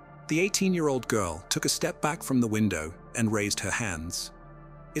 Suddenly, the 18-year-old girl took a step back from the window and raised her hands.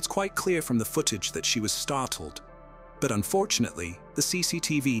 It's quite clear from the footage that she was startled, but unfortunately, the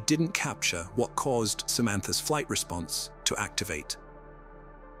CCTV didn't capture what caused Samantha's flight response to activate.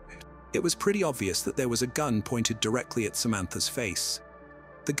 It was pretty obvious that there was a gun pointed directly at Samantha's face.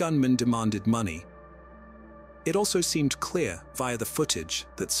 The gunman demanded money. It also seemed clear via the footage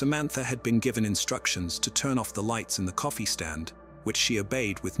that Samantha had been given instructions to turn off the lights in the coffee stand, which she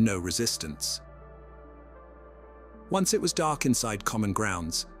obeyed with no resistance. Once it was dark inside Common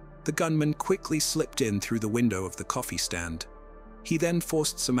Grounds, the gunman quickly slipped in through the window of the coffee stand. He then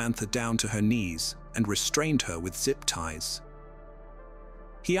forced Samantha down to her knees and restrained her with zip ties.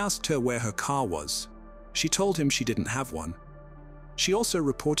 He asked her where her car was. She told him she didn't have one. She also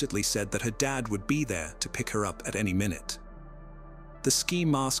reportedly said that her dad would be there to pick her up at any minute. The ski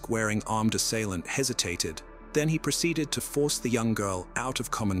mask-wearing armed assailant hesitated, then he proceeded to force the young girl out of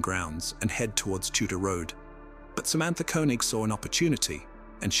Common Grounds and head towards Tudor Road. But Samantha Koenig saw an opportunity,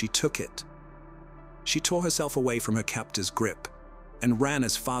 and she took it. She tore herself away from her captor's grip and ran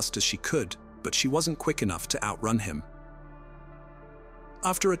as fast as she could, but she wasn't quick enough to outrun him.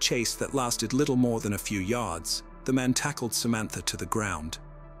 After a chase that lasted little more than a few yards, the man tackled Samantha to the ground.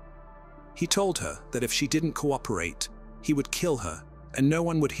 He told her that if she didn't cooperate, he would kill her, and no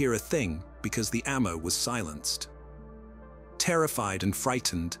one would hear a thing because the ammo was silenced. Terrified and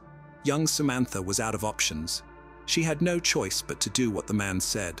frightened, young Samantha was out of options. She had no choice but to do what the man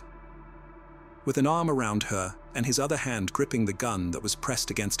said. With an arm around her and his other hand gripping the gun that was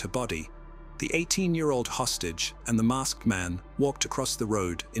pressed against her body, the 18-year-old hostage and the masked man walked across the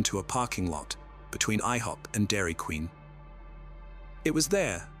road into a parking lot between IHOP and Dairy Queen. It was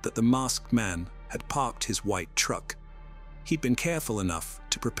there that the masked man had parked his white truck. He'd been careful enough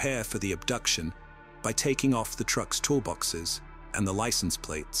to prepare for the abduction by taking off the truck's toolboxes and the license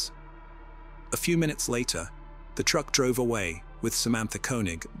plates. A few minutes later, the truck drove away with Samantha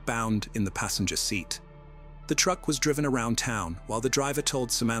Koenig bound in the passenger seat. The truck was driven around town while the driver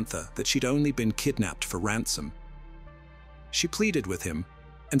told Samantha that she'd only been kidnapped for ransom. She pleaded with him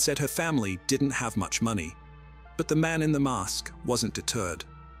and said her family didn't have much money, but the man in the mask wasn't deterred.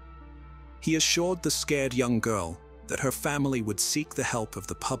 He assured the scared young girl that her family would seek the help of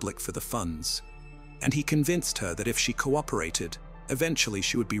the public for the funds, and he convinced her that if she cooperated, eventually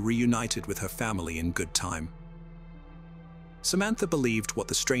she would be reunited with her family in good time. Samantha believed what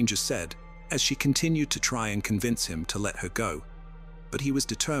the stranger said as she continued to try and convince him to let her go, but he was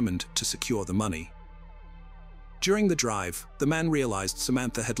determined to secure the money. During the drive, the man realized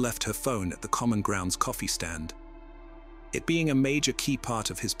Samantha had left her phone at the Common Grounds coffee stand. It being a major key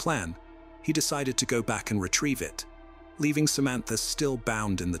part of his plan, he decided to go back and retrieve it, leaving Samantha still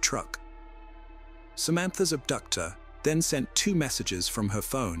bound in the truck. Samantha's abductor then sent 2 messages from her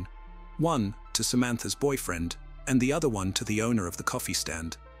phone, one to Samantha's boyfriend and the other one to the owner of the coffee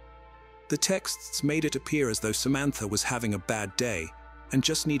stand. The texts made it appear as though Samantha was having a bad day and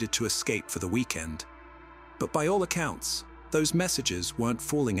just needed to escape for the weekend. But by all accounts, those messages weren't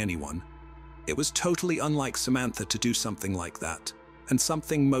fooling anyone. It was totally unlike Samantha to do something like that, and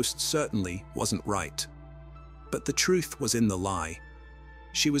something most certainly wasn't right. But the truth was in the lie.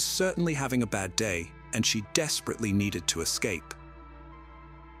 She was certainly having a bad day, and she desperately needed to escape.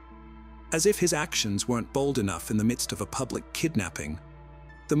 As if his actions weren't bold enough in the midst of a public kidnapping,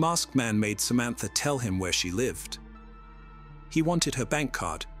 the masked man made Samantha tell him where she lived. He wanted her bank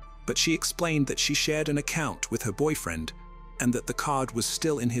card, but she explained that she shared an account with her boyfriend and that the card was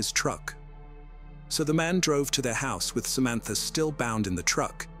still in his truck. So the man drove to their house with Samantha still bound in the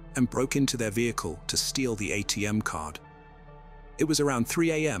truck and broke into their vehicle to steal the ATM card. It was around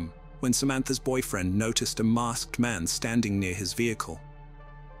 3 a.m. when Samantha's boyfriend noticed a masked man standing near his vehicle.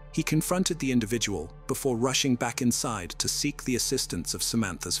 He confronted the individual before rushing back inside to seek the assistance of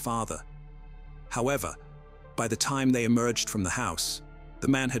Samantha's father. However, by the time they emerged from the house, the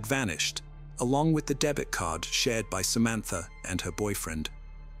man had vanished, along with the debit card shared by Samantha and her boyfriend.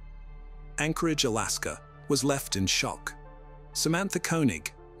 Anchorage, Alaska, was left in shock. Samantha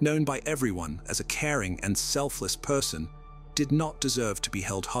Koenig, known by everyone as a caring and selfless person, did not deserve to be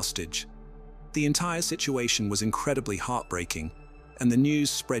held hostage. The entire situation was incredibly heartbreaking, and the news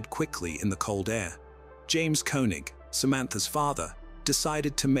spread quickly in the cold air. James Koenig, Samantha's father,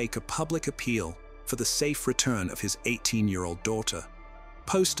 decided to make a public appeal for the safe return of his 18-year-old daughter.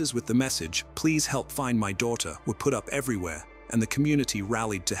 Posters with the message, "Please help find my daughter," were put up everywhere, and the community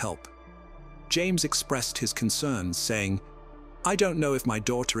rallied to help. James expressed his concerns, saying, "I don't know if my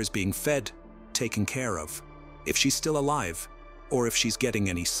daughter is being fed, taken care of, if she's still alive, or if she's getting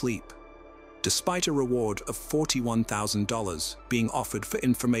any sleep." Despite a reward of $41,000 being offered for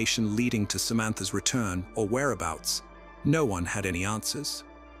information leading to Samantha's return or whereabouts, no one had any answers.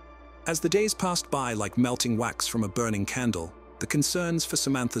 As the days passed by like melting wax from a burning candle, the concerns for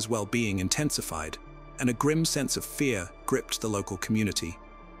Samantha's well-being intensified, and a grim sense of fear gripped the local community.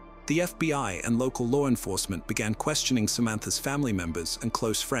 The FBI and local law enforcement began questioning Samantha's family members and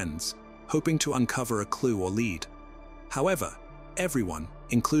close friends, hoping to uncover a clue or lead. However, everyone,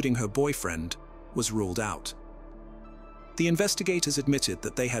 including her boyfriend, was ruled out. The investigators admitted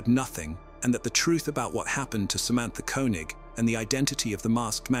that they had nothing and that the truth about what happened to Samantha Koenig and the identity of the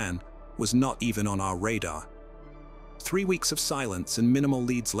masked man was not even on our radar. 3 weeks of silence and minimal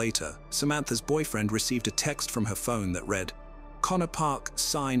leads later, Samantha's boyfriend received a text from her phone that read, "Connor Park,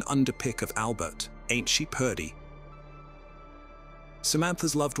 sign under pic of Albert, ain't she purty?"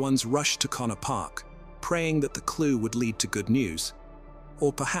 Samantha's loved ones rushed to Connor Park, praying that the clue would lead to good news,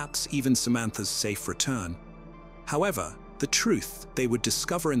 or perhaps even Samantha's safe return. However, the truth they would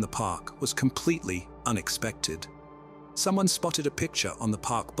discover in the park was completely unexpected. Someone spotted a picture on the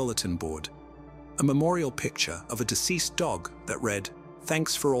park bulletin board, a memorial picture of a deceased dog that read,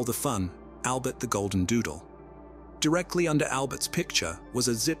 "Thanks for all the fun, Albert the Golden Doodle." Directly under Albert's picture was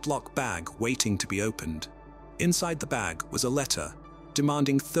a Ziploc bag waiting to be opened. Inside the bag was a letter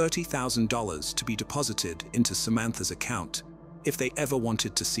demanding $30,000 to be deposited into Samantha's account if they ever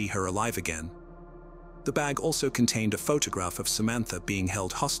wanted to see her alive again. The bag also contained a photograph of Samantha being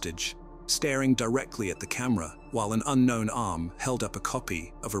held hostage, staring directly at the camera while an unknown arm held up a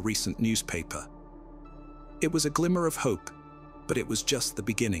copy of a recent newspaper. It was a glimmer of hope, but it was just the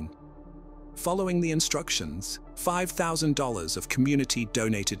beginning. Following the instructions, $5,000 of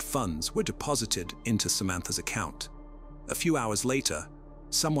community-donated funds were deposited into Samantha's account. A few hours later,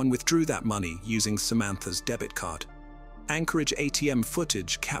 someone withdrew that money using Samantha's debit card. Anchorage ATM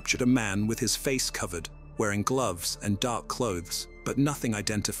footage captured a man with his face covered, wearing gloves and dark clothes, but nothing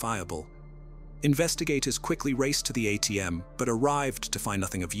identifiable. Investigators quickly raced to the ATM, but arrived to find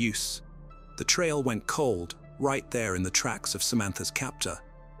nothing of use. The trail went cold, right there in the tracks of Samantha's captor,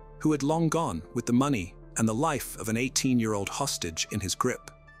 who had long gone with the money and the life of an 18-year-old hostage in his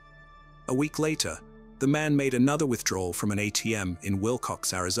grip. A week later, the man made another withdrawal from an ATM in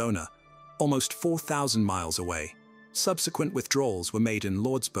Willcox, Arizona, almost 4,000 miles away. Subsequent withdrawals were made in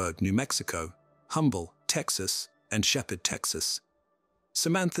Lordsburg, New Mexico, Humble, Texas, and Shepherd, Texas.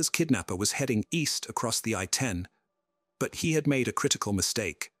 Samantha's kidnapper was heading east across the I-10, but he had made a critical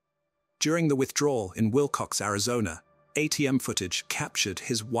mistake. During the withdrawal in Willcox, Arizona, ATM footage captured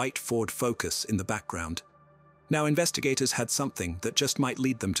his white Ford Focus in the background. Now investigators had something that just might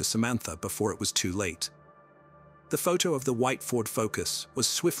lead them to Samantha before it was too late. The photo of the white Ford Focus was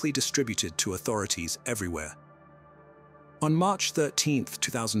swiftly distributed to authorities everywhere. On March 13,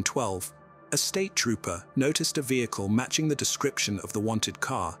 2012, a state trooper noticed a vehicle matching the description of the wanted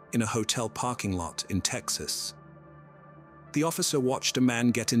car in a hotel parking lot in Texas. The officer watched a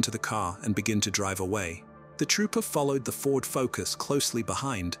man get into the car and begin to drive away. The trooper followed the Ford Focus closely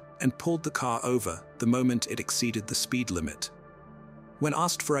behind and pulled the car over the moment it exceeded the speed limit. When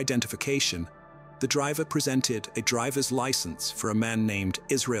asked for identification, the driver presented a driver's license for a man named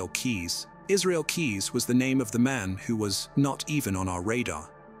Israel Keys. Israel Keys was the name of the man who was not even on our radar.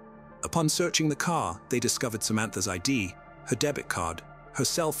 Upon searching the car, they discovered Samantha's ID, her debit card, her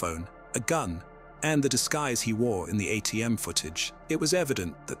cell phone, a gun, and the disguise he wore in the ATM footage. It was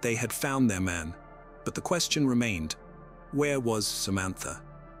evident that they had found their man, but the question remained, where was Samantha?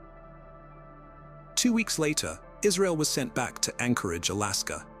 2 weeks later, Israel was sent back to Anchorage,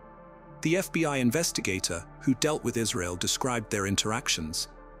 Alaska. The FBI investigator who dealt with Israel described their interactions,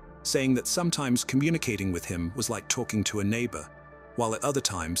 saying that sometimes communicating with him was like talking to a neighbor, while at other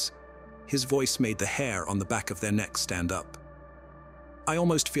times, his voice made the hair on the back of their neck stand up. I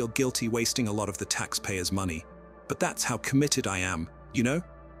almost feel guilty wasting a lot of the taxpayers' money, but that's how committed I am, you know?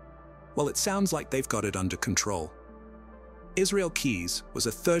 Well, it sounds like they've got it under control. Israel Keys was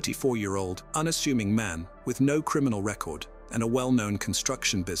a 34-year-old, unassuming man with no criminal record and a well-known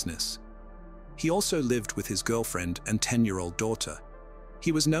construction business. He also lived with his girlfriend and 10-year-old daughter.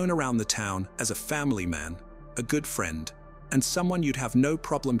 He was known around the town as a family man, a good friend, and someone you'd have no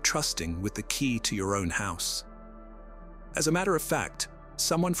problem trusting with the key to your own house. As a matter of fact,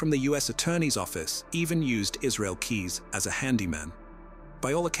 someone from the U.S. Attorney's Office even used Israel Keys as a handyman.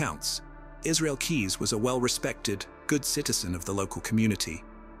 By all accounts, Israel Keys was a well-respected, good citizen of the local community.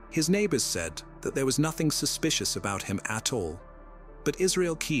 His neighbors said that there was nothing suspicious about him at all. But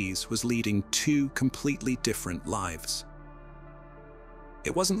Israel Keys was leading two completely different lives.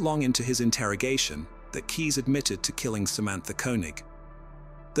 It wasn't long into his interrogation that Keys admitted to killing Samantha Koenig.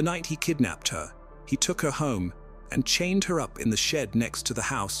 The night he kidnapped her, he took her home and chained her up in the shed next to the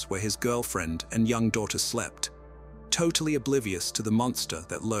house where his girlfriend and young daughter slept, totally oblivious to the monster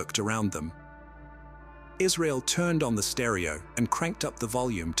that lurked around them. Israel turned on the stereo and cranked up the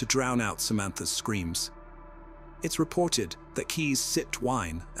volume to drown out Samantha's screams. It's reported that Keys sipped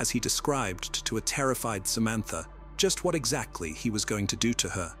wine as he described to a terrified Samantha just what exactly he was going to do to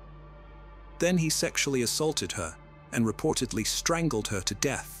her. Then he sexually assaulted her and reportedly strangled her to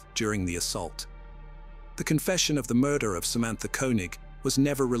death during the assault. The confession of the murder of Samantha Koenig was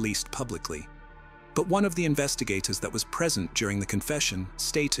never released publicly, but one of the investigators that was present during the confession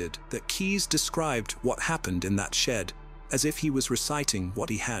stated that Keys described what happened in that shed as if he was reciting what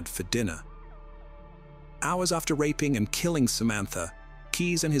he had for dinner. Hours after raping and killing Samantha,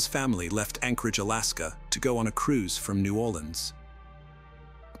 Keys and his family left Anchorage, Alaska to go on a cruise from New Orleans.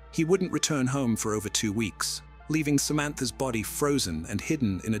 He wouldn't return home for over 2 weeks, leaving Samantha's body frozen and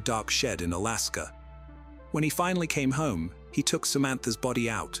hidden in a dark shed in Alaska. When he finally came home, he took Samantha's body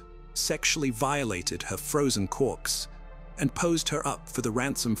out, sexually violated her frozen corpse, and posed her up for the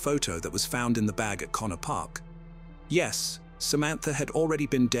ransom photo that was found in the bag at Connor Park. Yes, Samantha had already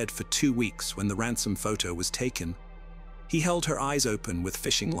been dead for 2 weeks when the ransom photo was taken. He held her eyes open with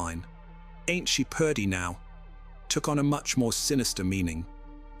fishing line. "Ain't she purty now?" took on a much more sinister meaning.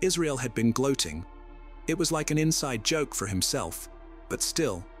 Israel had been gloating. It was like an inside joke for himself, but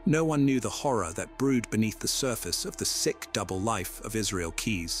still, no one knew the horror that brewed beneath the surface of the sick double life of Israel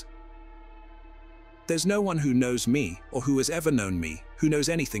Keys. "There's no one who knows me, or who has ever known me, who knows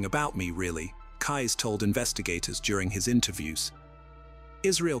anything about me, really," Keys told investigators during his interviews.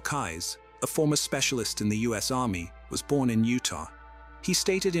 Israel Keys, a former specialist in the U.S. Army, was born in Utah. He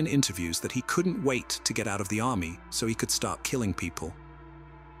stated in interviews that he couldn't wait to get out of the Army so he could start killing people.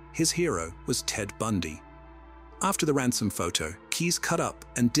 His hero was Ted Bundy. After the ransom photo, Keys cut up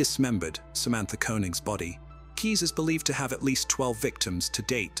and dismembered Samantha Koenig's body. Keys is believed to have at least 12 victims to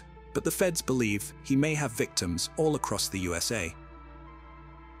date, but the feds believe he may have victims all across the USA.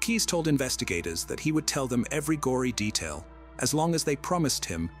 Keys told investigators that he would tell them every gory detail, as long as they promised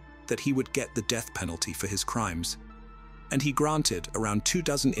him that he would get the death penalty for his crimes. And he granted around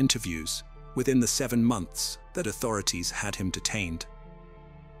 24 interviews within the 7 months that authorities had him detained.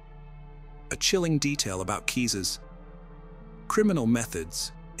 A chilling detail about Keys's criminal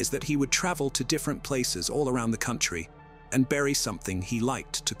methods is that he would travel to different places all around the country and bury something he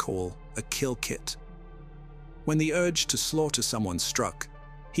liked to call a kill kit. When the urge to slaughter someone struck,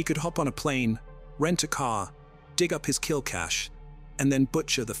 he could hop on a plane, rent a car, dig up his kill cache, and then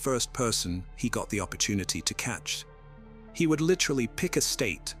butcher the first person he got the opportunity to catch. He would literally pick a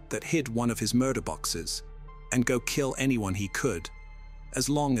state that hid one of his murder boxes and go kill anyone he could, as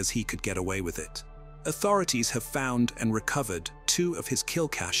long as he could get away with it. Authorities have found and recovered 2 of his kill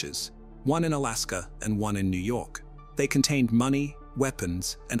caches, one in Alaska and one in New York. They contained money,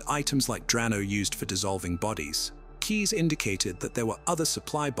 weapons, and items like Drano used for dissolving bodies. Keyes indicated that there were other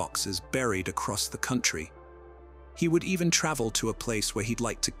supply boxes buried across the country. He would even travel to a place where he'd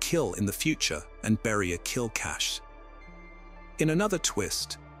like to kill in the future and bury a kill cache. In another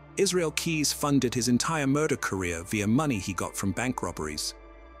twist, Israel Keyes funded his entire murder career via money he got from bank robberies.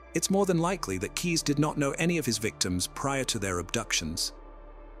 It's more than likely that Keyes did not know any of his victims prior to their abductions.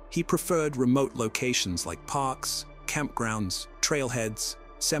 He preferred remote locations like parks, campgrounds, trailheads,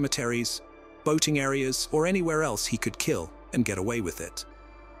 cemeteries, boating areas, or anywhere else he could kill and get away with it.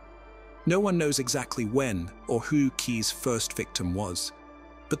 No one knows exactly when or who Keyes' first victim was,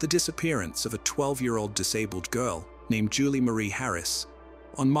 but the disappearance of a 12-year-old disabled girl named Julie Marie Harris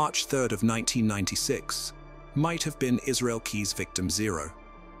on March 3rd of 1996 might have been Israel Keyes' victim 0.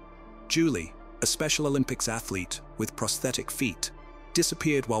 Julie, a Special Olympics athlete with prosthetic feet,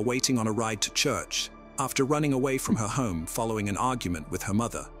 disappeared while waiting on a ride to church after running away from her home following an argument with her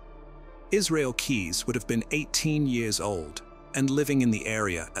mother. Israel Keyes would have been 18 years old and living in the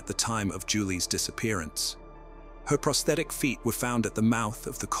area at the time of Julie's disappearance. Her prosthetic feet were found at the mouth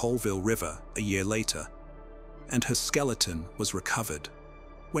of the Colville River a year later, and her skeleton was recovered.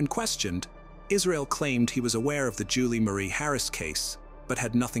 When questioned, Israel claimed he was aware of the Julie Marie Harris case, but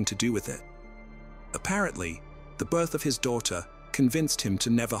had nothing to do with it. Apparently, the birth of his daughter convinced him to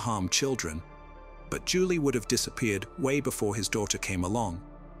never harm children, but Julie would have disappeared way before his daughter came along.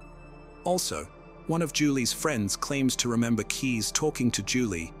 Also, one of Julie's friends claims to remember Keyes talking to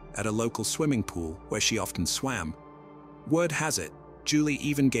Julie at a local swimming pool where she often swam. Word has it, Julie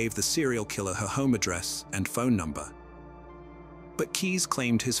even gave the serial killer her home address and phone number. But Keyes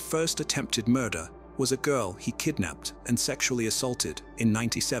claimed his first attempted murder was a girl he kidnapped and sexually assaulted in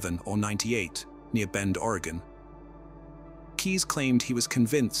 '97 or '98 near Bend, Oregon. Keyes claimed he was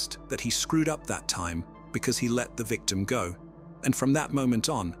convinced that he screwed up that time because he let the victim go, and from that moment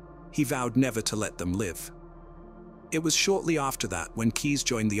on, he vowed never to let them live. It was shortly after that when Keyes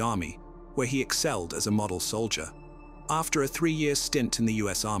joined the Army, where he excelled as a model soldier. After a 3-year stint in the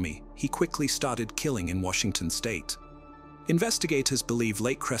US Army, he quickly started killing in Washington state. Investigators believe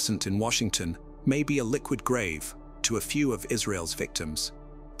Lake Crescent in Washington may be a liquid grave to a few of Israel's victims.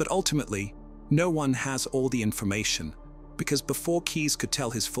 But ultimately, no one has all the information, because before Keyes could tell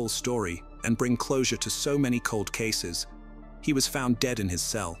his full story and bring closure to so many cold cases, he was found dead in his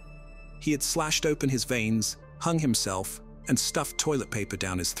cell. He had slashed open his veins, hung himself, and stuffed toilet paper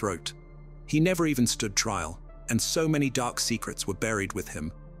down his throat. He never even stood trial, and so many dark secrets were buried with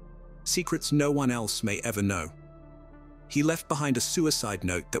him. Secrets no one else may ever know. He left behind a suicide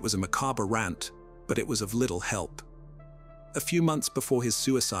note that was a macabre rant, but it was of little help. A few months before his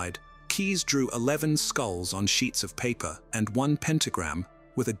suicide, Keyes drew 11 skulls on sheets of paper and 1 pentagram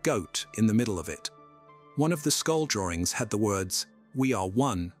with a goat in the middle of it. One of the skull drawings had the words, "We are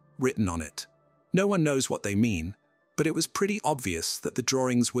one," written on it. No one knows what they mean, but it was pretty obvious that the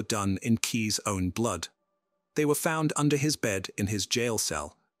drawings were done in Keyes' own blood. They were found under his bed in his jail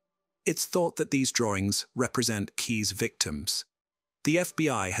cell. It's thought that these drawings represent Keyes' victims. The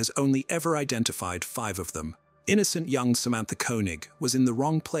FBI has only ever identified 5 of them. Innocent young Samantha Koenig was in the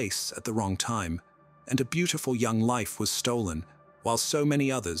wrong place at the wrong time, and a beautiful young life was stolen, while so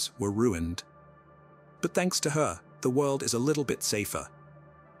many others were ruined. But thanks to her, the world is a little bit safer.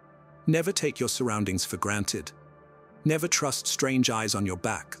 Never take your surroundings for granted. Never trust strange eyes on your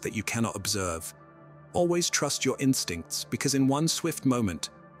back that you cannot observe. Always trust your instincts, because in one swift moment,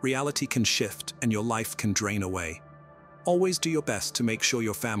 reality can shift and your life can drain away. Always do your best to make sure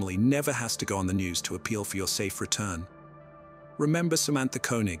your family never has to go on the news to appeal for your safe return. Remember Samantha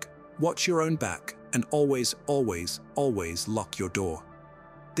Koenig, watch your own back, and always, always, always lock your door.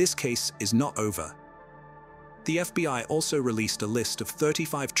 This case is not over. The FBI also released a list of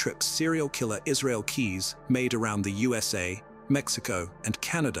 35 trips serial killer Israel Keyes made around the USA, Mexico, and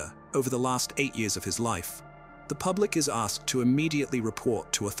Canada over the last 8 years of his life. The public is asked to immediately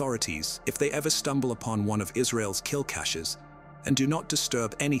report to authorities if they ever stumble upon one of Israel's kill caches, and do not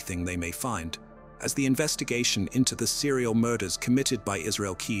disturb anything they may find, as the investigation into the serial murders committed by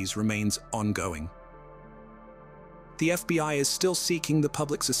Israel Keyes remains ongoing. The FBI is still seeking the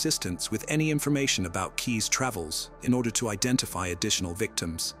public's assistance with any information about Keyes' travels in order to identify additional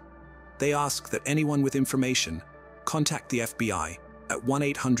victims. They ask that anyone with information contact the FBI at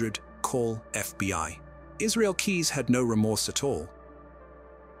 1-800-CALL-FBI. Israel Keyes had no remorse at all.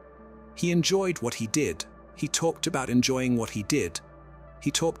 He enjoyed what he did. He talked about enjoying what he did.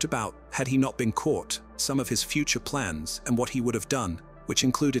 He talked about, had he not been caught, some of his future plans and what he would have done, which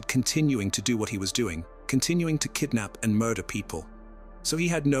included continuing to do what he was doing, continuing to kidnap and murder people. So he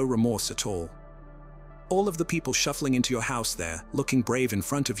had no remorse at all. All of the people shuffling into your house there, looking brave in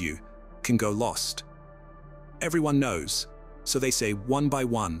front of you, can go lost. Everyone knows, so they say one by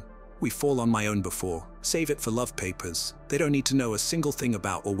one, we fall on my own before, save it for love papers, they don't need to know a single thing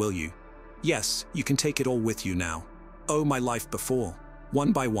about, or will you? Yes, you can take it all with you now. Oh, my life before.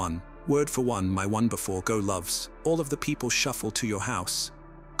 One by one, word for one, my one before, go loves. All of the people shuffle to your house.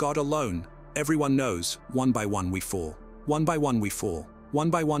 God alone, everyone knows, one by one we fall. One by one we fall. One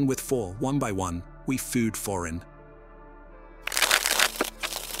by one with fall, one by one, we food foreign.